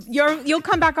you'll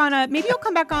come back on maybe you'll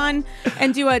come back on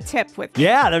and do a tip with me.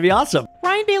 Yeah, that'd be awesome.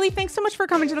 Ryan Bailey, thanks so much for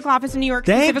coming to the office in New York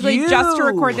Thank specifically you. just to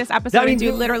record this episode I mean, and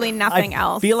do literally nothing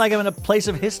else. I feel like I'm in a place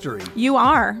of history. You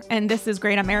are, and this is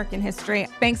great American history.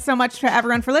 Thanks so much to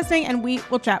everyone for listening, and we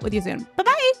will chat with you soon.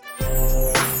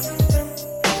 Bye-bye.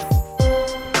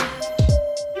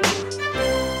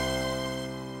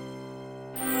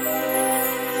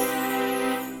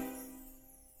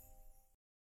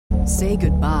 Say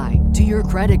goodbye to your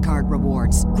credit card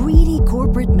rewards. Greedy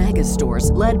corporate mega stores,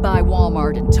 led by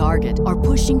Walmart and Target, are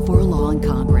pushing for a law in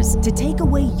Congress to take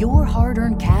away your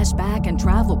hard-earned cash back and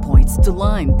travel points to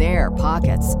line their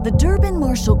pockets. The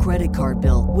Durbin-Marshall credit card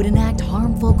bill would enact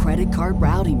harmful credit card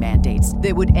routing mandates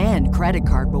that would end credit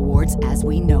card rewards as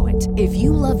we know it. If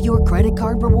you love your credit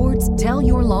card rewards, tell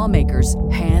your lawmakers,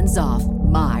 hands off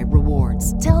my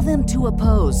rewards. Tell them to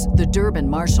oppose the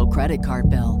Durbin-Marshall credit card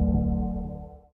bill.